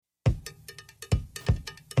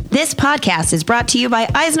This podcast is brought to you by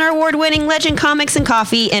Eisner Award-winning Legend Comics and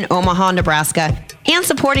Coffee in Omaha, Nebraska, and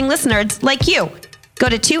supporting listeners like you. Go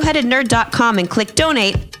to twoheadednerd.com and click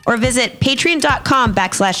donate, or visit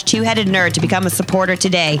patreon.com/twoheadednerd to become a supporter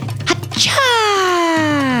today.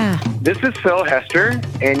 Hacha! This is Phil Hester,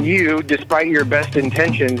 and you, despite your best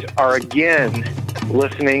intentions, are again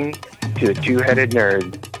listening to the Two-Headed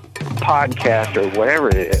Nerd podcast or whatever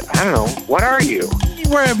it is. I don't know. What are you?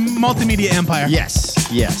 We're a multimedia empire. Yes.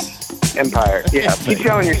 Empire. Yeah, keep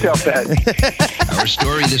telling yourself that. Our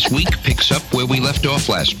story this week picks up where we left off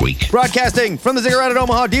last week. Broadcasting from the Ziggurat at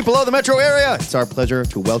Omaha, deep below the metro area. It's our pleasure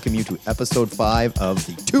to welcome you to episode 5 of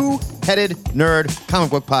the Two-Headed Nerd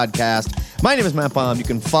comic book podcast. My name is Matt Baum. You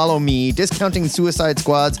can follow me discounting Suicide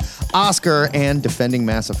Squad's Oscar and defending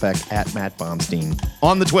Mass Effect at Matt Baumstein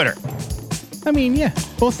on the Twitter. I mean, yeah,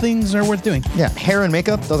 both things are worth doing. Yeah, hair and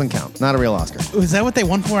makeup doesn't count. Not a real Oscar. Is that what they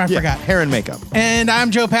won for? I forgot. Hair and makeup. And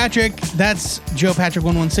I'm Joe Patrick. That's Joe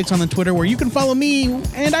Patrick116 on the Twitter, where you can follow me.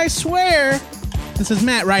 And I swear, this is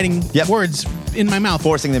Matt writing words in my mouth.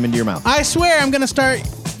 Forcing them into your mouth. I swear I'm going to start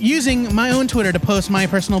using my own Twitter to post my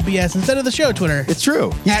personal BS instead of the show Twitter. It's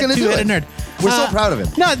true. He's going to do it. Nerd. We're so proud of him.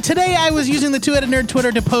 No, today I was using the Two-Headed Nerd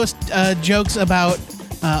Twitter to post jokes about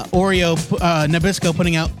Oreo, Nabisco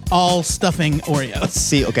putting out all stuffing Oreos.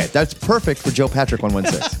 See, okay, that's perfect for Joe Patrick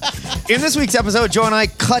 116. In this week's episode, Joe and I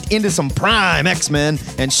cut into some prime X-Men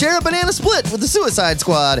and share a banana split with the Suicide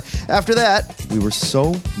Squad. After that, we were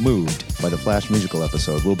so moved by the Flash musical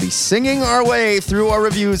episode. We'll be singing our way through our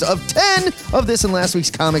reviews of 10 of this and last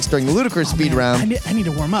week's comics during the ludicrous speed round. I need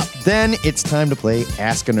to warm up. Then it's time to play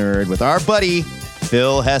Ask a Nerd with our buddy,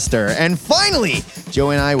 Phil Hester. And finally,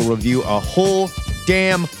 Joe and I will review a whole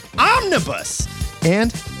damn omnibus.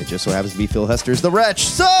 And it just so happens to be Phil Hester's The Wretch.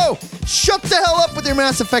 So, shut the hell up with your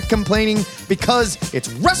Mass Effect complaining, because it's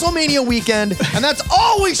WrestleMania weekend, and that's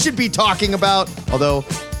all we should be talking about. Although,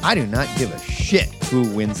 I do not give a shit who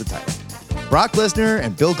wins the title. Brock Lesnar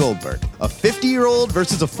and Bill Goldberg, a 50-year-old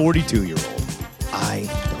versus a 42-year-old. I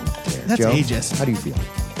don't care. That's Joe, ageist. how do you feel?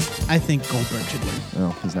 I think Goldberg should win.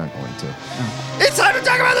 No, he's not going to. Oh. It's time to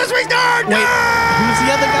talk about this week's nerd! Wait, who's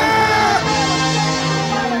the other guy?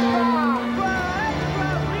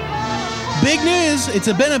 Big news!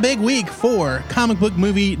 It's been a big week for comic book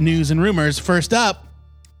movie news and rumors. First up,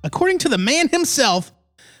 according to the man himself,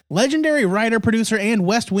 legendary writer, producer, and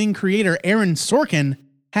West Wing creator Aaron Sorkin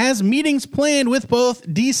has meetings planned with both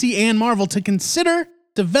DC and Marvel to consider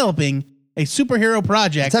developing a superhero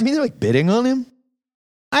project. Does that mean they're like bidding on him?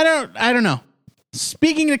 I don't know.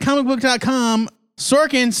 Speaking to comicbook.com,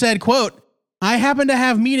 Sorkin said, quote, "I happen to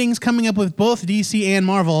have meetings coming up with both DC and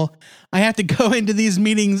Marvel. I have to go into these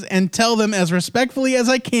meetings and tell them as respectfully as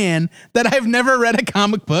I can that I've never read a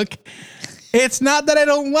comic book. It's not that I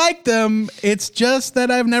don't like them. It's just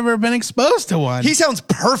that I've never been exposed to one." He sounds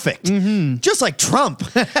perfect. Mm-hmm. Just like Trump.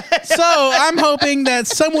 So I'm hoping that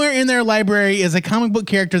somewhere in their library is a comic book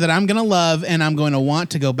character that I'm going to love, and I'm going to want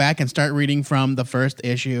to go back and start reading from the first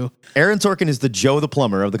issue. Aaron Sorkin is the Joe the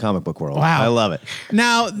Plumber of the comic book world. Wow. I love it.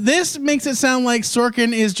 Now, this makes it sound like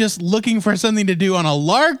Sorkin is just looking for something to do on a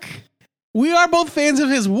lark. We are both fans of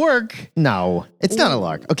his work. No, it's not a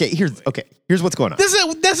lark. Okay, here's what's going on.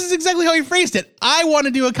 This is exactly how he phrased it. I want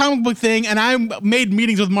to do a comic book thing, and I made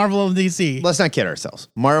meetings with Marvel and DC. Let's not kid ourselves.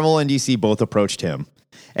 Marvel and DC both approached him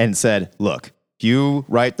and said, look, you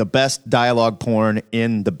write the best dialogue porn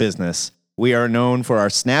in the business. We are known for our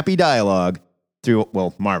snappy dialogue through,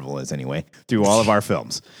 well, Marvel is anyway, through all of our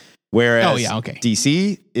films. Whereas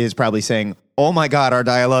DC is probably saying, oh my God, our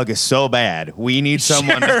dialogue is so bad. We need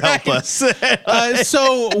someone to help us.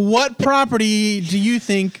 So what property do you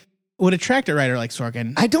think would attract a writer like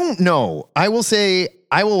Sorkin? I don't know. I will say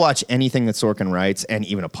I will watch anything that Sorkin writes and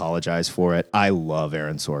even apologize for it. I love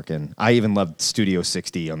Aaron Sorkin. I even loved Studio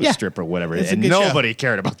 60 on the strip or whatever. And nobody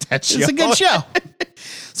cared about that show. It's a good show.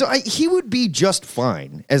 So he would be just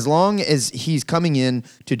fine as long as he's coming in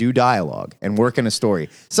to do dialogue and work in a story.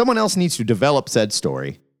 Someone else needs to develop said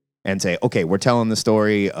story and say, okay, we're telling the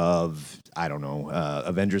story of, I don't know,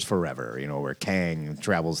 Avengers Forever, where Kang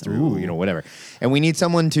travels through, whatever. And we need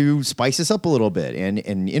someone to spice us up a little bit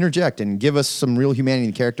and interject and give us some real humanity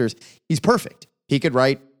in the characters. He's perfect. He could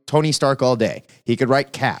write Tony Stark all day. He could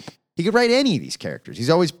write Cap. He could write any of these characters.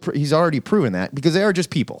 He's already proven that, because they are just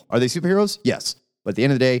people. Are they superheroes? Yes. But at the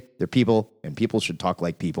end of the day, they're people, and people should talk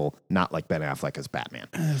like people, not like Ben Affleck as Batman.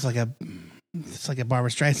 It's like a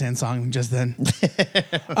Barbra Streisand song just then.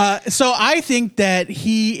 So I think that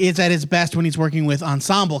he is at his best when he's working with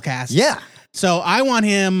ensemble casts. Yeah. So I want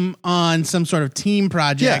him on some sort of team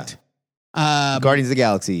project. Guardians of the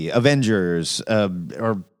Galaxy, Avengers,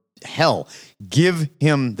 or hell, give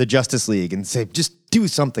him the Justice League and say, just do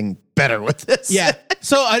something better with this. Yeah.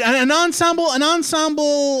 So an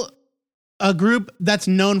ensemble, a group that's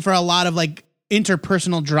known for a lot of like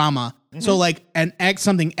interpersonal drama. So like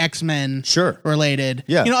something X-Men related.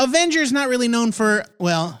 Yeah. You know, Avengers not really known for,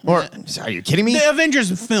 well. Or, are you kidding me? The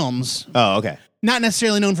Avengers films. Oh, okay. Not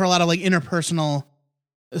necessarily known for a lot of like interpersonal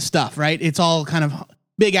stuff, right? It's all kind of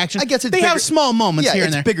big action. I guess they have small moments here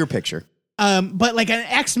and there. It's bigger picture. But like an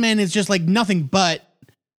X-Men is just like nothing but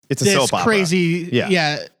it's a this soap opera. Crazy.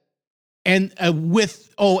 Yeah. And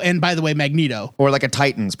and by the way, Magneto. Or like a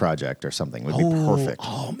Titans project or something would be perfect.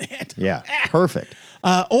 Oh man. Yeah. Perfect.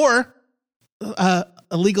 Or a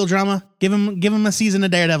legal drama. Give him a season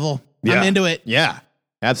of Daredevil. Yeah. I'm into it. Yeah.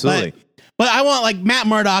 Absolutely. But I want like Matt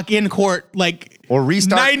Murdock in court, like or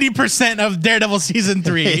restart 90% of Daredevil season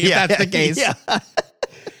 3, if that's the case. Yeah.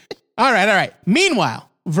 All right. Meanwhile,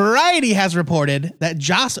 Variety has reported that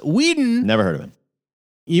Joss Whedon, never heard of him.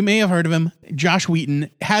 You may have heard of him. Josh Wheaton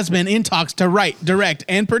has been in talks to write, direct,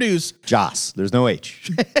 and produce. Joss. There's no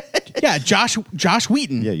H. Yeah, Josh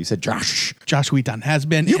Wheaton. Yeah, you said Josh. Josh Wheaton has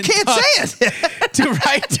been. You can't say it. To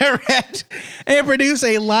write, direct, and produce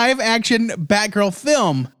a live-action Batgirl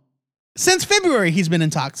film. Since February, he's been in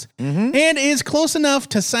talks and is close enough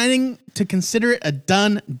to signing to consider it a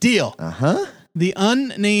done deal. The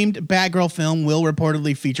unnamed Batgirl film will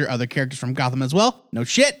reportedly feature other characters from Gotham as well. No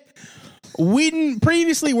shit. Whedon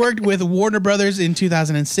previously worked with Warner Brothers in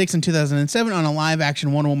 2006 and 2007 on a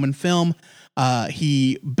live-action Wonder Woman film.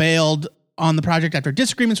 He bailed on the project after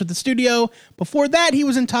disagreements with the studio. Before that, he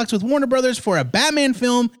was in talks with Warner Brothers for a Batman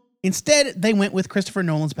film. Instead, they went with Christopher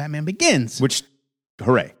Nolan's Batman Begins. Which,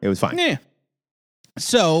 hooray, it was fine. Yeah.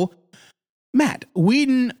 So, Matt,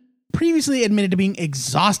 Whedon previously admitted to being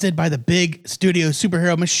exhausted by the big studio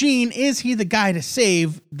superhero machine. Is he the guy to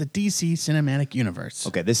save the DC cinematic universe?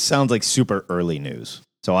 Okay, this sounds like super early news.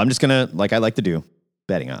 So I'm just going to, like I like to do,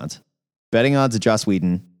 betting odds. Betting odds that Joss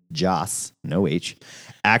Whedon, no H,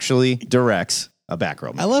 actually directs a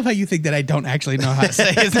Batgirl movie. I love how you think that I don't actually know how to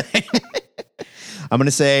say his name. I'm going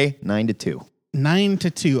to say 9-2.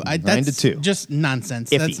 9-2. That's 9-2. Just nonsense.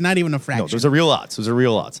 Iffy. That's not even a fraction. No, those are real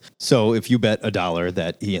odds. So if you bet $1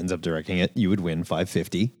 that he ends up directing it, you would win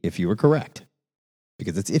 $5.50 if you were correct.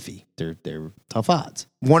 Because it's iffy. They're tough odds.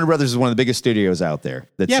 Warner Brothers is one of the biggest studios out there.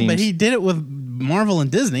 But he did it with Marvel and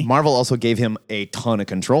Disney. Marvel also gave him a ton of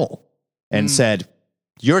control and said,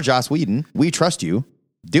 "You're Joss Whedon. We trust you.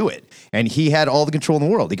 Do it." And he had all the control in the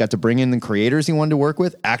world. He got to bring in the creators he wanted to work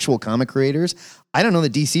with, actual comic creators. I don't know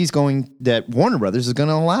that Warner Brothers is going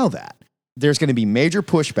to allow that. There's going to be major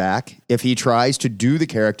pushback if he tries to do the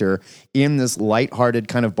character in this lighthearted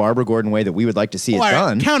kind of Barbara Gordon way that we would like to see it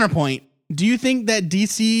done. Counterpoint. Do you think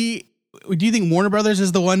Warner Brothers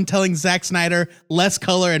is the one telling Zack Snyder less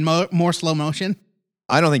color and more slow motion?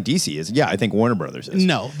 I don't think DC is. Yeah, I think Warner Brothers is.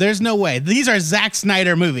 No, there's no way. These are Zack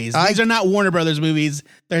Snyder movies. These are not Warner Brothers movies.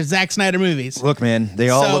 They're Zack Snyder movies. Look, man, they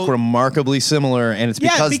all look remarkably similar, and it's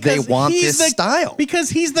because they want this style. Because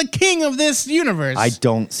he's the king of this universe. I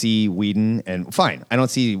don't see Whedon I don't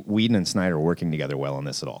see Whedon and Snyder working together well on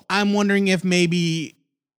this at all. I'm wondering if maybe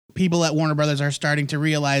people at Warner Brothers are starting to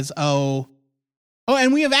realize, and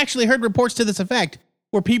we have actually heard reports to this effect,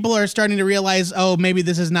 where people are starting to realize, maybe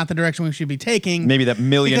this is not the direction we should be taking. Maybe that $1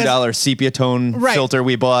 million sepia tone filter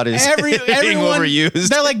we bought is being overused.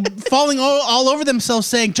 They're like falling all over themselves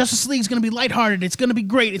saying Justice League is going to be lighthearted. It's going to be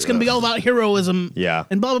great. It's going to be all about heroism. Yeah.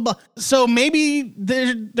 And blah, blah, blah. So maybe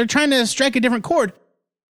they're trying to strike a different chord.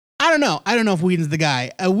 I don't know. I don't know if Whedon's the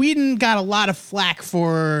guy. Whedon got a lot of flack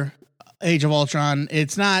for Age of Ultron.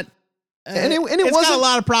 It's not... and it wasn't, got a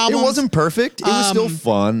lot of problems. It wasn't perfect. It was still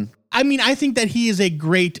fun. I mean, I think that he is a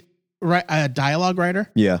great dialogue writer.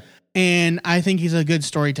 Yeah. And I think he's a good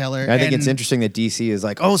storyteller. I think it's interesting that DC is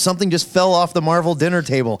like, something just fell off the Marvel dinner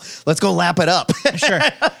table. Let's go lap it up. Sure.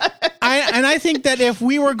 I think that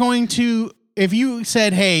if you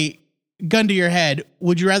said, hey, gun to your head,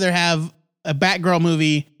 would you rather have a Batgirl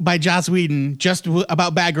movie by Joss Whedon just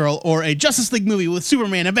about Batgirl or a Justice League movie with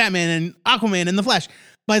Superman and Batman and Aquaman and The Flash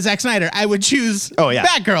by Zack Snyder? I would choose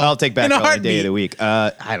Batgirl. I'll take Batgirl any day of the week.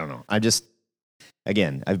 I don't know.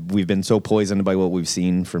 We've been so poisoned by what we've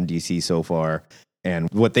seen from DC so far and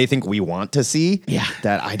what they think we want to see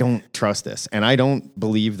that I don't trust this. And I don't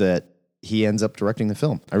believe that he ends up directing the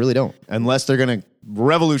film. I really don't. Unless they're going to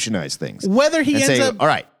revolutionize things. Whether he ends up... all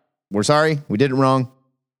right, we're sorry. We did it wrong.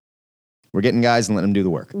 We're getting guys and letting them do the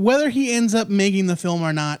work. Whether he ends up making the film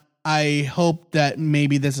or not, I hope that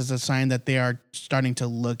maybe this is a sign that they are starting to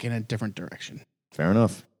look in a different direction. Fair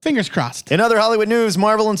enough. Fingers crossed. In other Hollywood news,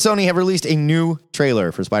 Marvel and Sony have released a new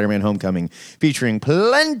trailer for Spider-Man Homecoming featuring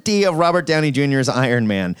plenty of Robert Downey Jr.'s Iron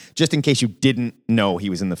Man, just in case you didn't know he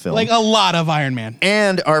was in the film. Like a lot of Iron Man.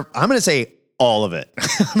 And I'm going to say all of it.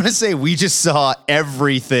 I'm going to say we just saw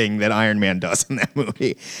everything that Iron Man does in that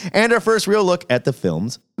movie. And our first real look at the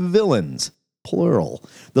film's villains. Plural.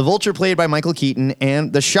 The Vulture, played by Michael Keaton,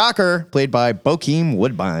 and the Shocker, played by Bokeem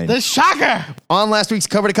Woodbine. The Shocker! On last week's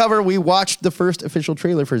Cover to Cover, we watched the first official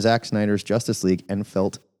trailer for Zack Snyder's Justice League and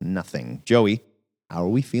felt nothing. Joey, how are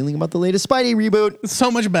we feeling about the latest Spidey reboot?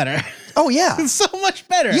 So much better. Oh, yeah. So much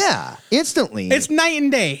better. Yeah, instantly. It's night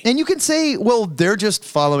and day. And you can say, well, they're just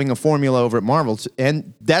following a formula over at Marvel,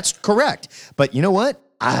 and that's correct. But you know what?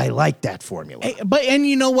 I like that formula. And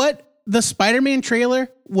you know what? The Spider-Man trailer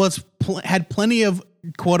had plenty of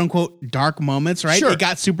quote unquote dark moments, right? Sure. It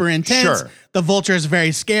got super intense. Sure. The Vulture is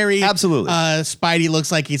very scary. Absolutely. Spidey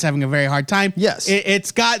looks like he's having a very hard time. Yes.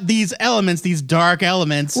 It's got these elements, these dark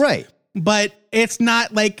elements. Right. But it's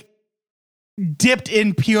not like dipped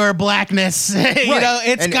in pure blackness.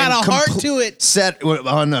 It's got a heart to it. Set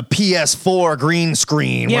on a PS4 green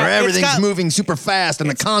screen where everything's moving super fast and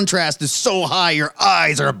the contrast is so high your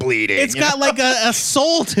eyes are bleeding. It's got like a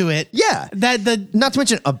soul to it. Yeah. Not to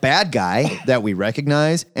mention a bad guy that we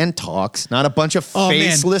recognize and talks, not a bunch of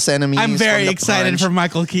faceless enemies. I'm very excited for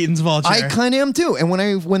Michael Keaton's Vulture. I kind of am too. And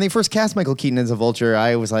when they first cast Michael Keaton as a Vulture,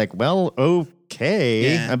 I was like, well,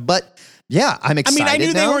 okay. Yeah. But yeah, I'm excited. I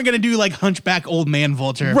knew now. they weren't going to do like Hunchback Old Man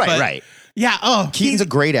Vulture. Right. Yeah. Keaton's a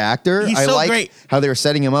great actor. He's I so like great. how they were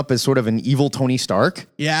setting him up as sort of an evil Tony Stark.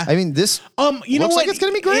 Yeah. I mean, this you know looks what? like it's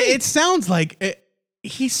going to be great. It sounds like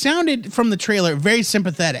he sounded from the trailer very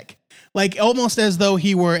sympathetic, like almost as though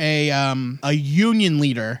he were a union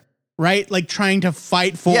leader, right? Like trying to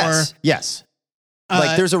fight for. Yes.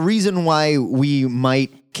 Like there's a reason why we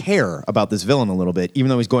might care about this villain a little bit, even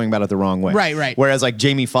though he's going about it the wrong way. Right. Whereas like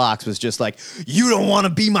Jamie Foxx was just like, you don't want to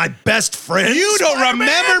be my best friend. You don't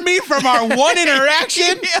remember me from our one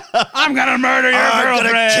interaction? I'm going to murder your girlfriend.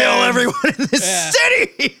 I'm going to kill everyone in this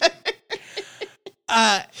city.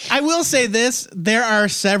 I will say this. There are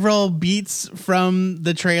several beats from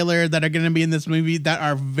the trailer that are going to be in this movie that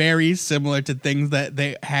are very similar to things that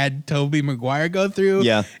they had Tobey Maguire go through.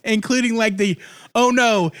 Yeah. Including like oh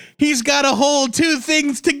no, he's got to hold two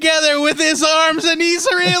things together with his arms and he's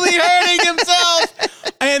really hurting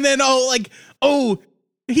himself. And then,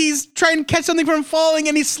 he's trying to catch something from falling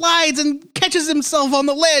and he slides and catches himself on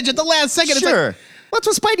the ledge at the last second. Sure. It's like, that's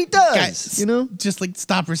what Spidey does, guys, just like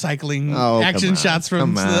stop recycling Oh, action shots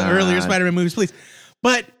from the earlier Spider-Man movies, please.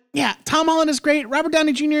 But yeah, Tom Holland is great. Robert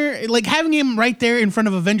Downey Jr., like having him right there in front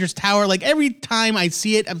of Avengers Tower, like every time I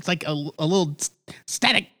see it, it's like a little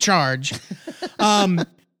static charge.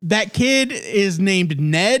 That kid is named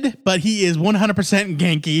Ned, but he is 100%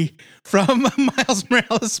 Genki from Miles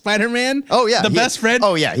Morales Spider-Man. Oh, yeah. The best friend.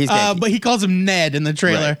 Oh, yeah, he's Genki. But he calls him Ned in the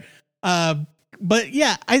trailer. Right. But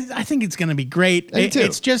yeah, I think it's going to be great.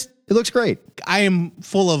 It's just, it looks great. I am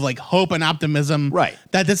full of like hope and optimism. Right.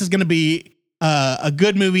 That this is going to be a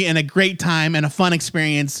good movie and a great time and a fun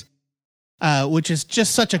experience, which is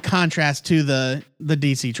just such a contrast to the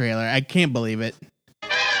DC trailer. I can't believe it.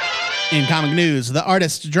 In comic news, the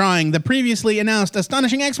artists drawing the previously announced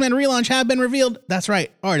Astonishing X-Men relaunch have been revealed. That's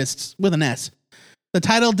right, artists with an S. The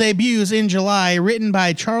title debuts in July, written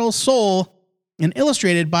by Charles Soule and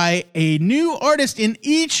illustrated by a new artist in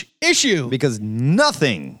each issue. Because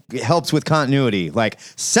nothing helps with continuity, like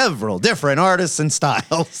several different artists and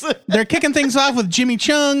styles. They're kicking things off with Jimmy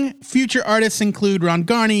Chung. Future artists include Ron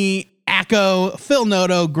Garney, Acko, Phil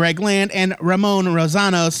Noto, Greg Land, and Ramon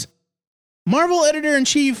Rosanos. Marvel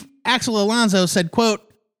editor-in-chief Axel Alonso said, quote,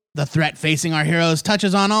 "The threat facing our heroes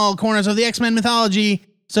touches on all corners of the X-Men mythology,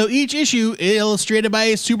 so each issue illustrated by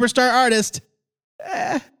a superstar artist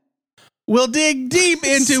will dig deep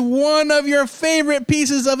into one of your favorite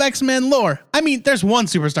pieces of X-Men lore." I mean, there's one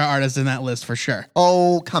superstar artist in that list for sure.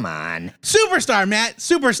 Oh, come on. Superstar, Matt.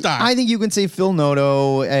 Superstar. I think you can say Phil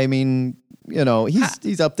Noto. I mean,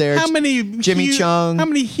 he's up there. Jimmy Chung. How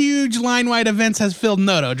many huge line-wide events has Phil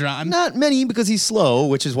Noto drawn? Not many, because he's slow,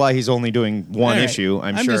 which is why he's only doing one issue,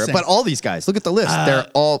 I'm sure. But all these guys, look at the list. They're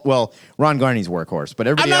all, Ron Garney's workhorse, but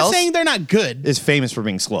everybody else I'm not saying they're not good. Is famous for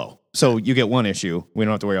being slow. So you get one issue. We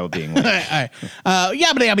don't have to worry about being late. All right.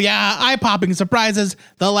 Eye-popping surprises.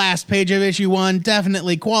 The last page of issue 1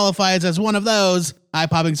 definitely qualifies as one of those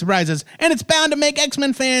eye-popping surprises, and it's bound to make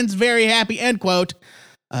X-Men fans very happy, end quote.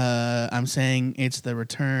 I'm saying it's the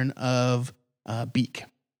return of Beak.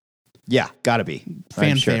 Yeah, gotta be.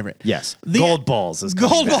 Fan favorite. Yes. Gold Balls is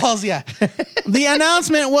coming back. Balls, yeah. The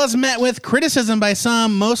announcement was met with criticism by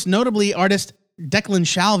some, most notably artist Declan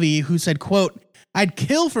Shalvey, who said, quote, "I'd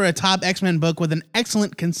kill for a top X-Men book with an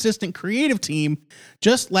excellent, consistent creative team,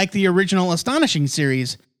 just like the original Astonishing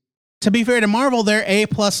series. To be fair to Marvel, their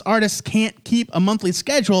A-plus artists can't keep a monthly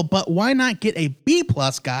schedule, but why not get a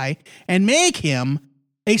B-plus guy and make him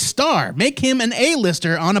a star? Make him an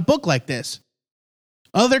A-lister on a book like this."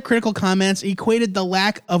 Other critical comments equated the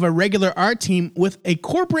lack of a regular art team with a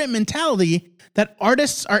corporate mentality that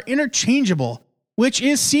artists are interchangeable, which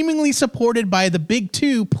is seemingly supported by the big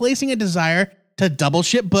two placing a desire to double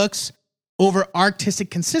ship books over artistic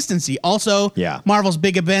consistency. Also, Marvel's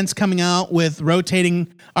big events coming out with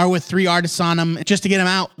rotating or with 3 artists on them just to get them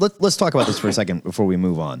out. Let's talk about this for a second before we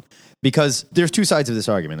move on, because there's 2 sides of this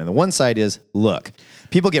argument. And the one side is, look,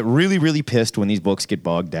 people get really, really pissed when these books get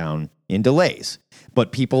bogged down in delays,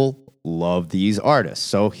 but people love these artists.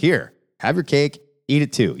 So here, have your cake, eat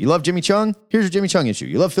it too. You love Jimmy Chung? Here's your Jimmy Chung issue.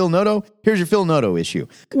 You love Phil Noto? Here's your Phil Noto issue.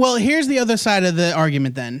 Well, here's the other side of the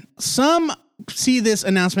argument then. Some see this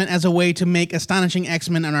announcement as a way to make Astonishing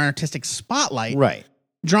X-Men an artistic spotlight. Right.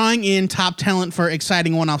 Drawing in top talent for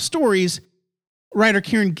exciting one-off stories. Writer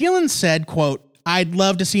Kieran Gillen said, quote, "I'd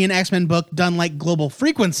love to see an X-Men book done like Global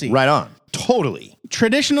Frequency." Right on. Totally.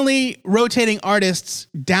 Traditionally, rotating artists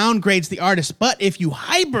downgrades the artist, but if you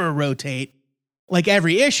hyper-rotate, like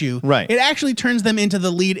every issue, it actually turns them into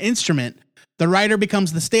the lead instrument. The writer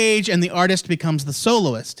becomes the stage, and the artist becomes the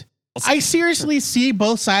soloist. I seriously see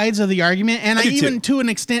both sides of the argument, and I even, to an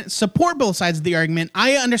extent, support both sides of the argument.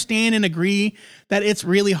 I understand and agree that it's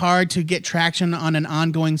really hard to get traction on an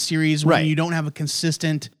ongoing series when you don't have a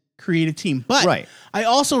consistent creative team. But I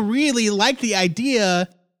also really like the idea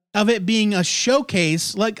of it being a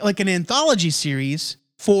showcase, like an anthology series,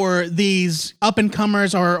 for these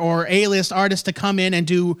up-and-comers or A-list artists to come in and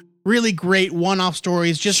do really great one-off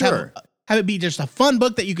stories. Just have it be just a fun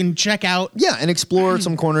book that you can check out. Yeah, and explore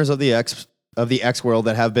some corners of the X world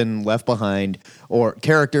that have been left behind, or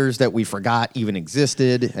characters that we forgot even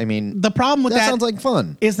existed. I mean, the problem with that sounds like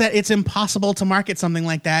fun is that it's impossible to market something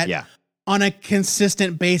like that on a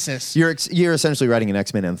consistent basis. You're essentially writing an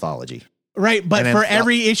X-Men anthology. Right, but for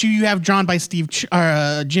every issue you have drawn by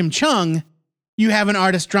Jim Chung, you have an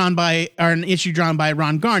artist drawn by, or an issue drawn by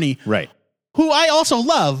Ron Garney. Right. Who I also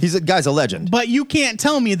love. Guy's a legend. But you can't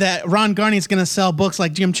tell me that Ron Garney's going to sell books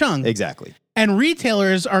like Jim Chung. Exactly. And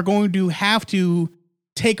retailers are going to have to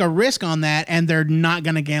take a risk on that, and they're not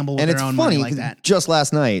going to gamble with their own money like that. Just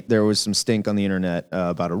last night, there was some stink on the internet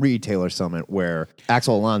about a retailer summit where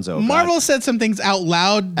Axel Alonso... Marvel said some things out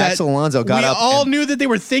loud that Axel Alonso got up. We all knew that they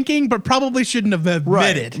were thinking, but probably shouldn't have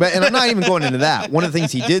admitted. Right. And I'm not even going into that. One of the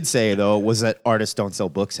things he did say, though, was that artists don't sell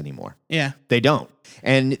books anymore. Yeah. They don't.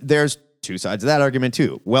 And there's 2 sides of that argument,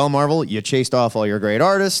 too. Well, Marvel, you chased off all your great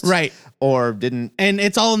artists. Right. Or didn't. And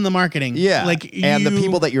it's all in the marketing. Yeah. And the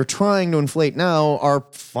people that you're trying to inflate now are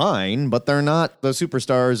fine, but they're not the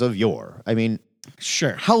superstars of yore. I mean,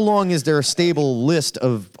 sure. How long is there a stable list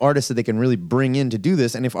of artists that they can really bring in to do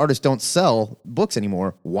this? And if artists don't sell books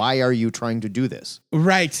anymore, why are you trying to do this?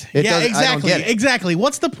 Right. Exactly. I don't get it. Exactly.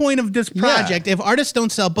 What's the point of this project if artists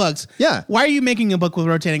don't sell books? Yeah. Why are you making a book with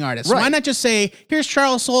rotating artists? Right. Why not just say, here's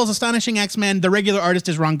Charles Soule's Astonishing X-Men, the regular artist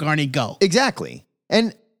is Ron Garney, go. Exactly.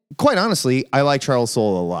 And quite honestly, I like Charles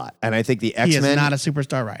Soule a lot. And I think the X-Men... He is not a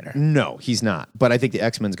superstar writer. No, he's not. But I think the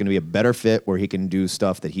X-Men's going to be a better fit where he can do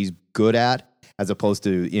stuff that he's good at, as opposed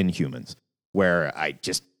to Inhumans, where I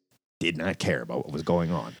just did not care about what was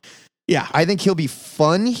going on. Yeah. I think he'll be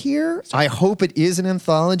fun here. I hope it is an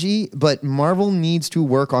anthology, but Marvel needs to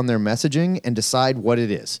work on their messaging and decide what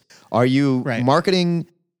it is. Are you marketing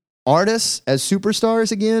artists as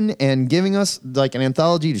superstars again and giving us like an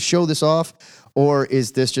anthology to show this off? Or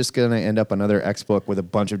is this just going to end up another X book with a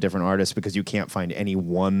bunch of different artists because you can't find any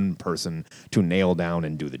one person to nail down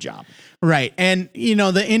and do the job? Right. And, you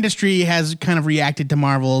know, the industry has kind of reacted to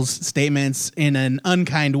Marvel's statements in an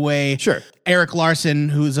unkind way. Sure. Eric Larson,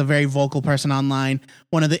 who's a very vocal person online,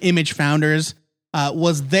 one of the Image founders,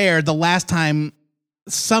 was there the last time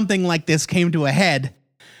something like this came to a head.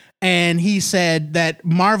 And he said that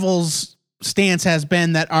Marvel's stance has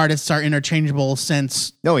been that artists are interchangeable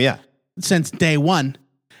since day one.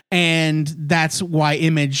 And that's why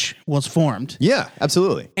Image was formed. Yeah,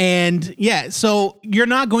 absolutely. And yeah, so you're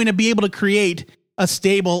not going to be able to create a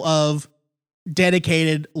stable of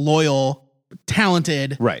dedicated, loyal,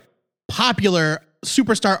 talented, popular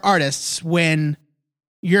superstar artists when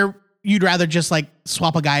you'd rather just like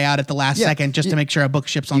swap a guy out at the last second just to make sure a book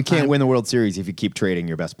ships on time. You can't win the World Series if you keep trading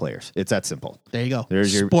your best players. It's that simple. There you go.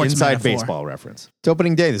 There's your Sports inside metaphor. baseball reference. It's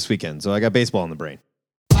opening day this weekend, so I got baseball in the brain.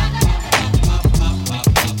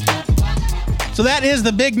 So So that is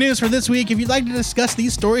the big news for this week. If you'd like to discuss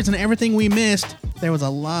these stories and everything we missed, there was a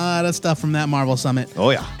lot of stuff from that Marvel Summit. Oh,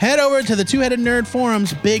 yeah. Head over to the Two Headed Nerd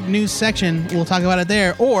Forum's big news section. We'll talk about it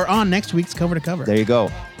there or on next week's Cover to Cover. There you go.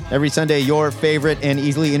 Every Sunday, your favorite and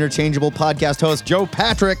easily interchangeable podcast host, Joe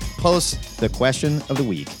Patrick, posts the question of the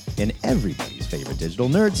week in everybody's favorite digital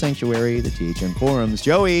nerd sanctuary, the THN Forums.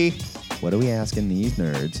 Joey, what are we asking these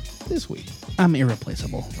nerds this week? I'm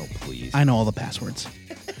irreplaceable. Oh, please. I know all the passwords.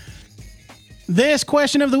 This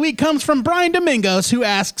question of the week comes from Brian Domingos, who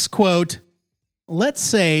asks, quote, let's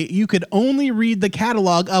say you could only read the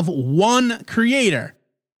catalog of one creator,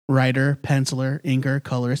 writer, penciler, inker,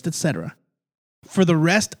 colorist, etc., for the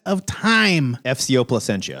rest of time. FCO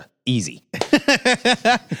Placentia. Easy.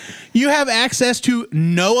 You have access to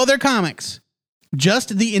no other comics,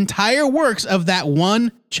 just the entire works of that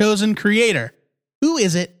one chosen creator. Who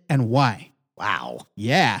is it and why? Wow.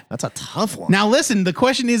 Yeah. That's a tough one. Now listen, the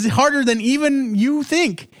question is harder than even you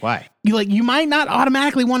think. Why? You might not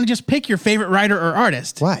automatically want to just pick your favorite writer or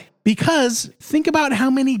artist. Why? Because think about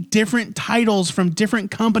how many different titles from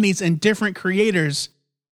different companies and different creators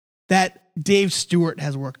that Dave Stewart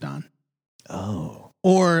has worked on. Oh.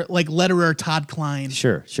 Or like letterer Todd Klein.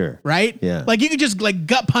 Sure. Right? Yeah. Like you could just like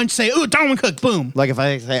gut punch say, ooh, Darwin Cook, boom. Like if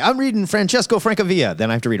I say, I'm reading Francesco Francavilla, then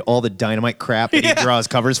I have to read all the Dynamite crap that he draws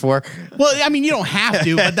covers for. Well, I mean, you don't have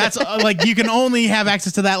to, but that's like you can only have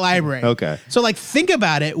access to that library. Okay. So like think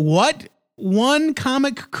about it. What one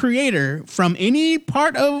comic creator from any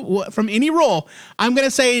from any role, I'm going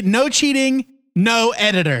to say no cheating, no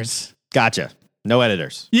editors. Gotcha. No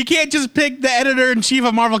editors. You can't just pick the editor-in-chief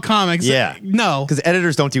of Marvel Comics. Yeah. No. Because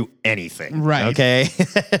editors don't do anything. Right. Okay?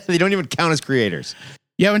 They don't even count as creators.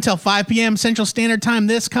 You have until 5 p.m. Central Standard Time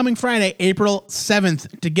this coming Friday, April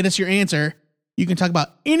 7th, to get us your answer. You can talk about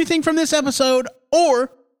anything from this episode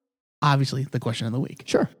or, obviously, the question of the week.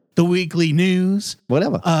 Sure. The weekly news.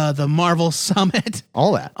 Whatever. The Marvel Summit.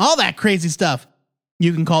 All that. All that crazy stuff.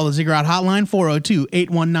 You can call the Ziggurat hotline,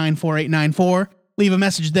 402-819-4894. Leave a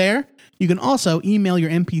message there. You can also email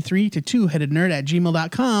your MP3 to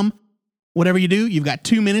twoheadednerd@gmail.com. Whatever you do, you've got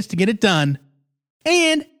 2 minutes to get it done.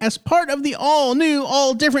 And as part of the all-new,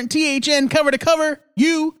 all-different THN Cover to Cover,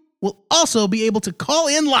 you will also be able to call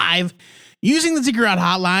in live using the Ziggurat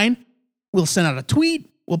hotline. We'll send out a tweet.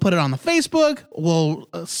 We'll put it on the Facebook. We'll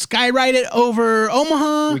skywrite it over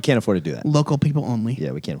Omaha. We can't afford to do that. Local people only.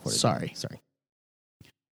 Yeah, we can't afford it. Sorry.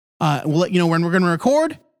 We'll let you know when we're going to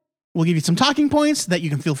record. We'll give you some talking points that you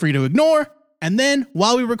can feel free to ignore. And then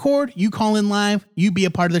while we record, you call in live. You be a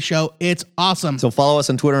part of the show. It's awesome. So follow us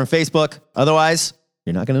on Twitter and Facebook. Otherwise,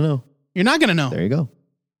 you're not going to know. You're not going to know. There you go.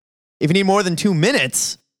 If you need more than 2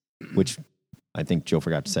 minutes, which I think Joe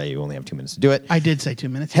forgot to say, you only have 2 minutes to do it. I did say 2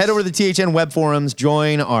 minutes. Head over to the THN web forums,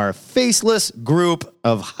 join our faceless group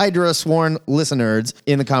of Hydra sworn listeners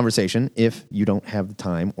in the conversation. If you don't have the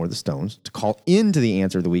time or the stones to call into the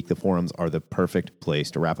answer of the week, the forums are the perfect place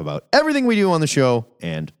to rap about everything we do on the show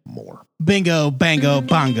and more. Bingo, bango,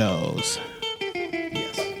 bongos.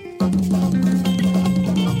 Yes.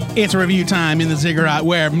 It's review time in the Ziggurat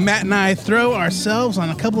where Matt and I throw ourselves on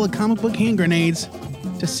a couple of comic book hand grenades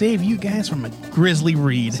to save you guys from a grisly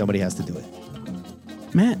read. Somebody has to do it.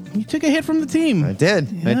 Matt, you took a hit from the team. I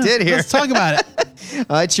did. Yeah, I did here. Let's talk about it.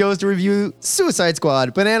 I chose to review Suicide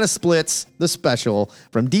Squad, Banana Splits, the special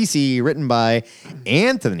from DC, written by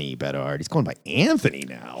Anthony Bedard. He's going by Anthony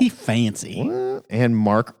now. He fancy. What? And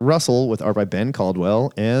Mark Russell with art by Ben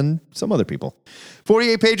Caldwell and some other people.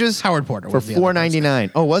 48 pages. Howard Porter for was the other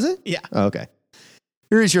 $4.99. Oh, was it? Yeah. Oh, okay.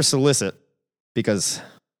 Here is your solicit, because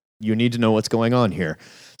you need to know what's going on here.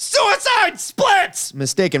 Suicide Splits!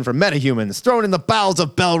 Mistaken for metahumans, thrown in the bowels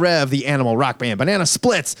of Bell Rev, the animal rock band. Banana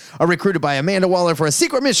Splits are recruited by Amanda Waller for a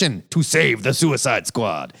secret mission to save the Suicide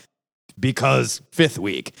Squad. Because 5th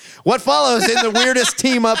week. What follows in the weirdest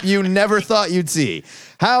team up you never thought you'd see?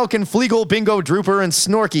 How can Fleagle, Bingo, Drooper, and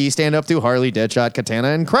Snorky stand up to Harley, Deadshot, Katana,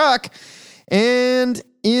 and Croc? And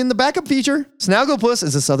in the backup feature, Snagglepuss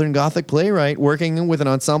is a Southern Gothic playwright working with an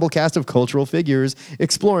ensemble cast of cultural figures,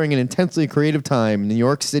 exploring an intensely creative time in the New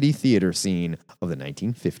York City theater scene of the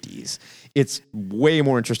 1950s. It's way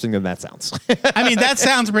more interesting than that sounds. I mean, that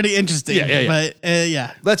sounds pretty interesting. Yeah. But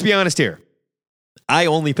yeah. Let's be honest here. I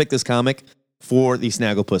only picked this comic for the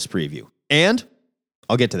Snagglepuss preview. And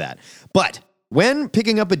I'll get to that. But when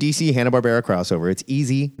picking up a DC Hanna-Barbera crossover, it's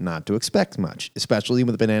easy not to expect much, especially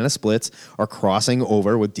when the Banana Splits are crossing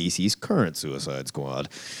over with DC's current Suicide Squad.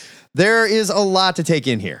 There is a lot to take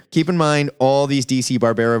in here. Keep in mind, all these DC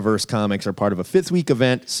Barbaraverse comics are part of a 5th week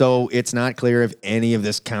event, so it's not clear if any of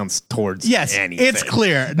this counts towards anything. It's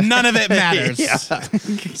clear. None of it matters.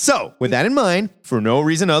 So, with that in mind, for no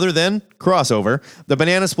reason other than crossover, the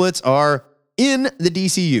Banana Splits are in the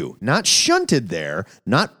DCU. Not shunted there,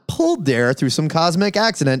 not pulled there through some cosmic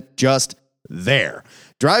accident, just there.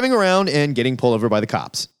 Driving around and getting pulled over by the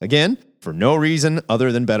cops. Again, for no reason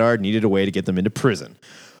other than Bedard needed a way to get them into prison.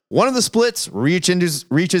 One of the Splits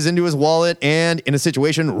reaches into his wallet, and in a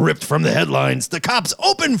situation ripped from the headlines, the cops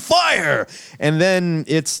open fire! And then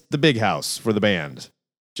it's the big house for the band.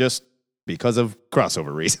 Just because of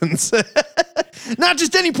crossover reasons. Not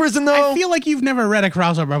just any prison, though. I feel like you've never read a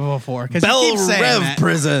crossover before. Bell Rev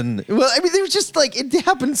prison. Well, I mean, they were just like, it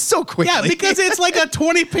happened so quickly. Yeah, because it's like a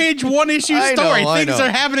 20-page, one-issue story. Things are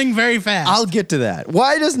happening very fast. I'll get to that.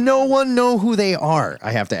 Why does no one know who they are?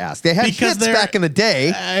 I have to ask. They had hits back in the day.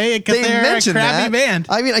 Because they're a crappy band.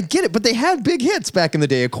 I mean, I get it, but they had big hits back in the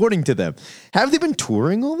day, according to them. Have they been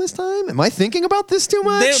touring all this time? Am I thinking about this too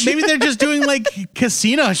much? Maybe they're just doing like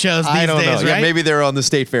casino shows these days, right? Yeah, maybe they're on the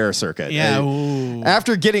State Fair circuit. Yeah.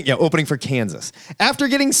 After getting, opening for Kansas. After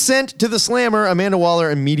getting sent to the Slammer, Amanda Waller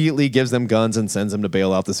immediately gives them guns and sends them to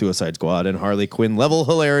bail out the Suicide Squad, and Harley Quinn level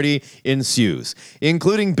hilarity ensues,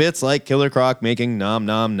 including bits like Killer Croc making nom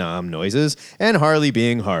nom nom noises and Harley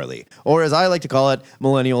being Harley, or as I like to call it,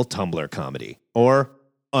 millennial Tumblr comedy, or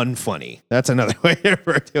unfunny. That's another way to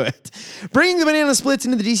refer to it. Bringing the Banana Splits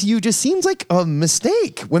into the DCU just seems like a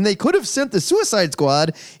mistake when they could have sent the Suicide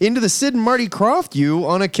Squad into the Sid and Marty Krofft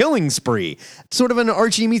on a killing spree. Sort of an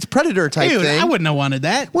Archie meets Predator type thing. I wouldn't have wanted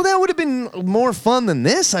that. Well, that would have been more fun than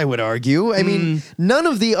this, I would argue. I mean, none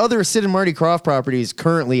of the other Sid and Marty Krofft properties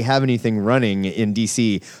currently have anything running in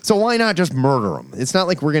DC, so why not just murder them? It's not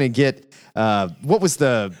like we're going to get what was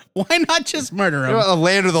the... Why not just murder him? A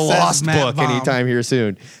Land of the Lost book Baum. anytime here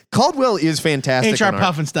soon. Caldwell is fantastic. HR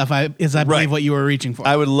Puff and stuff I believe what you were reaching for.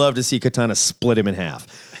 I would love to see Katana split him in half.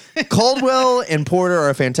 Caldwell and Porter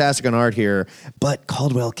are fantastic on art here, but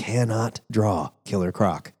Caldwell cannot draw Killer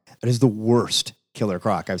Croc. That is the worst Killer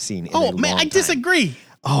Croc I've seen in a long time. I disagree.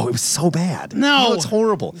 Oh, it was so bad. No. It's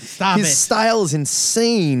horrible. Stop His style is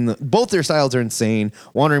insane. Both their styles are insane,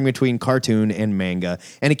 wandering between cartoon and manga,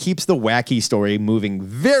 and it keeps the wacky story moving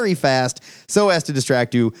very fast so as to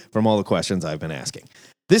distract you from all the questions I've been asking.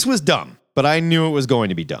 This was dumb, but I knew it was going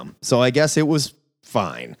to be dumb, so I guess it was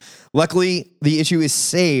fine. Luckily, the issue is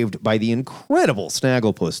saved by the incredible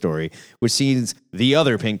Snagglepuss story, which sees the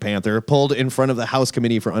other Pink Panther pulled in front of the House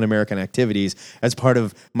Committee for Un-American Activities as part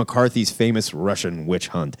of McCarthy's famous Russian witch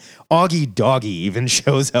hunt. Augie Doggy even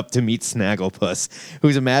shows up to meet Snagglepuss,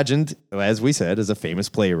 who's imagined, as we said, as a famous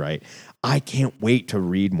playwright. I can't wait to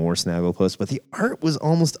read more Snagglepuss, but the art was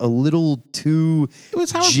almost a little too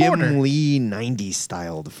Jim Lee 90s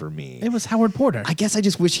styled for me. It was Howard Porter. I guess I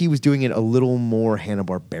just wish he was doing it a little more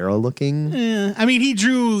Hanna-Barbera looking. I mean, he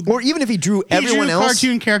drew... Or even if he drew everyone else...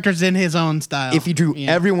 cartoon characters in his own style. If he drew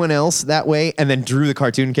everyone else that way and then drew the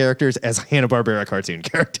cartoon characters as Hanna-Barbera cartoon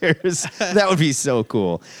characters, that would be so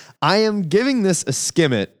cool. I am giving this a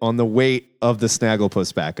skimmit on the weight of the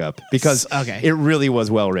Snagglepuss backup because it really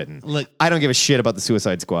was well written. Look, I don't give a shit about the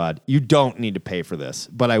Suicide Squad. You don't need to pay for this.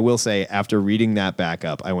 But I will say, after reading that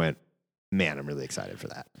backup, I went, man, I'm really excited for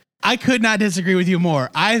that. I could not disagree with you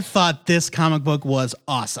more. I thought this comic book was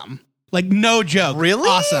awesome. Like, no joke. Really?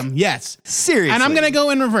 Awesome. Yes. Seriously. And I'm going to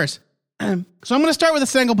go in reverse. So I'm going to start with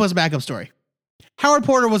the Snagglepuss backup story. Howard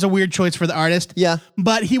Porter was a weird choice for the artist. Yeah.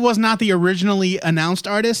 But he was not the originally announced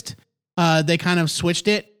artist. They kind of switched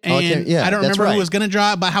it. And I don't remember who was going to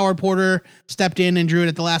draw it, but Howard Porter stepped in and drew it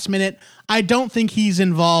at the last minute. I don't think he's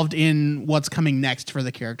involved in what's coming next for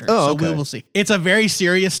the character. So we will see. It's a very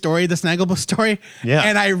serious story, the Snagglepuss story. Yeah.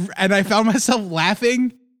 And I found myself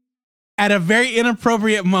laughing at a very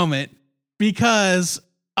inappropriate moment because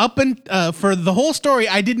for the whole story,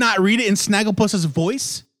 I did not read it in Snagglepuss's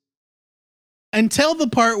voice until the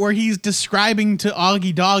part where he's describing to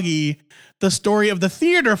Augie Doggy the story of the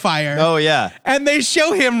theater fire. Oh, yeah. And they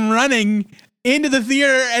show him running into the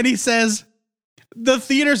theater and he says, the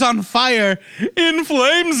theater's on fire, in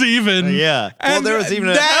flames even. Yeah. And there was even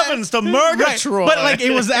a heavens to Murgatroyd. Right. But like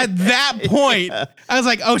it was at that point, I was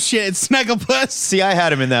like, oh shit, it's Snagglepuss. See, I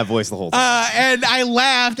had him in that voice the whole time. And I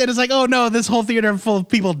laughed and it's like, oh no, this whole theater full of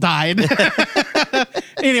people died.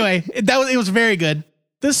 Anyway, it was very good.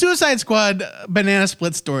 The Suicide Squad Banana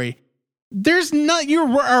Split story.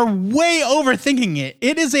 You are way overthinking it.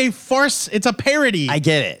 It is a farce. It's a parody. I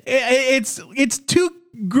get it. It's two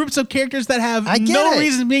groups of characters that have no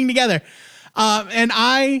reason being together. And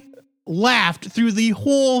I laughed through the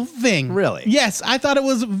whole thing. Really? Yes, I thought it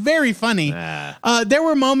was very funny. There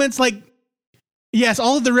were moments like, yes,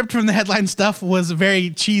 all of the ripped from the headline stuff was very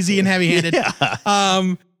cheesy and heavy-handed.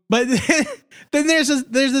 But then there's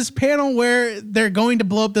this panel where they're going to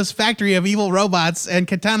blow up this factory of evil robots, and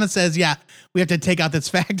Katana says, yeah, we have to take out this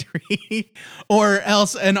factory or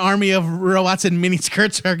else an army of robots in mini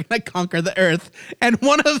skirts are going to conquer the earth. And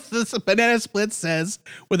one of the Banana Splits says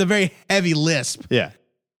with a very heavy lisp, Yeah.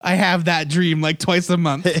 I have that dream like twice a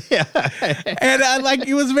month. And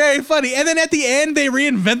it was very funny. And then at the end, they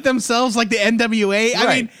reinvent themselves like the NWA.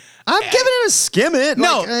 I mean, I'm giving it a skim it.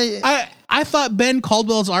 no, I thought Ben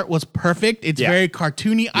Caldwell's art was perfect. It's very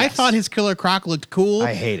cartoony. I thought his Killer Croc looked cool.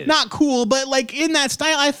 I hate it. Not cool, but like in that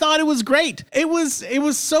style, I thought it was great. It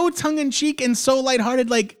was so tongue in cheek and so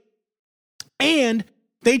lighthearted. And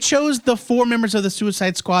they chose the 4 members of the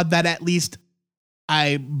Suicide Squad that at least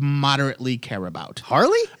I moderately care about.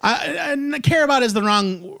 Harley? I care about is the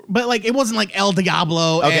wrong, but it wasn't like El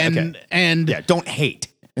Diablo and yeah, don't hate.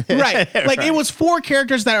 Right. It was 4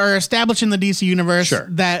 characters that are established in the DC universe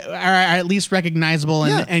that are at least recognizable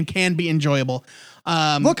and can be enjoyable.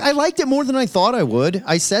 Look, I liked it more than I thought I would.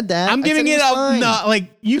 I said that. I'm giving it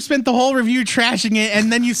you spent the whole review trashing it,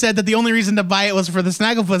 and then you said that the only reason to buy it was for the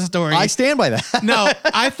Snagglefoot story. I stand by that. No,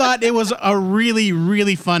 I thought it was a really,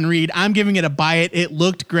 really fun read. I'm giving it a buy it. It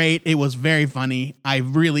looked great. It was very funny. I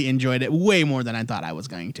really enjoyed it way more than I thought I was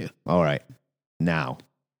going to. All right. Now,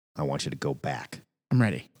 I want you to go back. I'm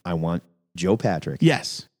ready. I want Joe Patrick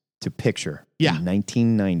to picture the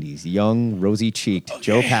 1990s young, rosy-cheeked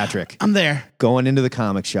Joe Patrick. I'm there. Going into the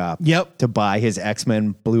comic shop to buy his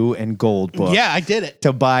X-Men Blue and Gold book. Yeah, I did it.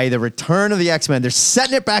 To buy the Return of the X-Men. They're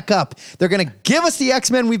setting it back up. They're going to give us the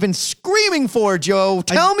X-Men we've been screaming for, Joe.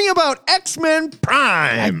 Tell me about X-Men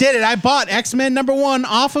Prime. I did it. I bought X-Men #1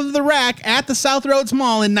 off of the rack at the South Roads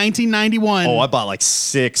Mall in 1991. Oh, I bought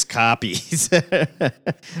 6 copies. I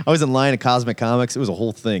was in line at Cosmic Comics. It was a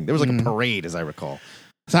whole thing. There was a parade, as I recall.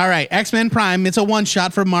 It's all right. X-Men Prime. It's a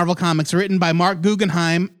one-shot from Marvel Comics, written by Mark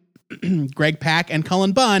Guggenheim, Greg Pak, and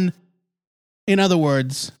Cullen Bunn. In other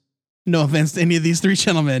words, no offense to any of these 3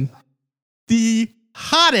 gentlemen, the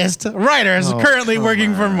hottest writers currently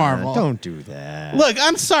working for Marvel. Don't do that. Look,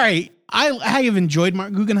 I'm sorry. I have enjoyed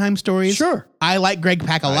Mark Guggenheim stories. Sure. I like Greg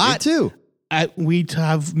Pak a lot. I do too. We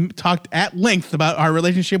have talked at length about our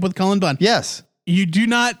relationship with Cullen Bunn. Yes. You do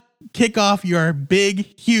not kick off your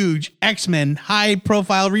big, huge X-Men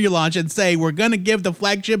high-profile relaunch and say, we're going to give the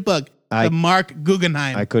flagship book to Mark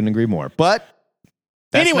Guggenheim. I couldn't agree more. But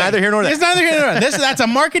that's neither here nor there. It's neither here nor there. That's a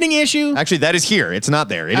marketing issue. Actually, that is here. It's not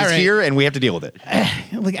there. It is here, and we have to deal with it.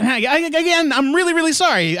 Again, I'm really, really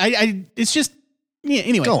sorry. It's just,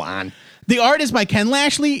 anyway. Go on. The art is by Ken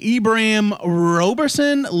Lashley, Ibrahim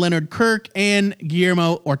Roberson, Leonard Kirk, and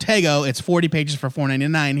Guillermo Ortego. It's 40 pages for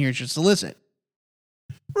 $4.99. Here's your solicit.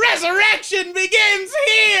 Resurrection begins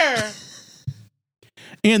here!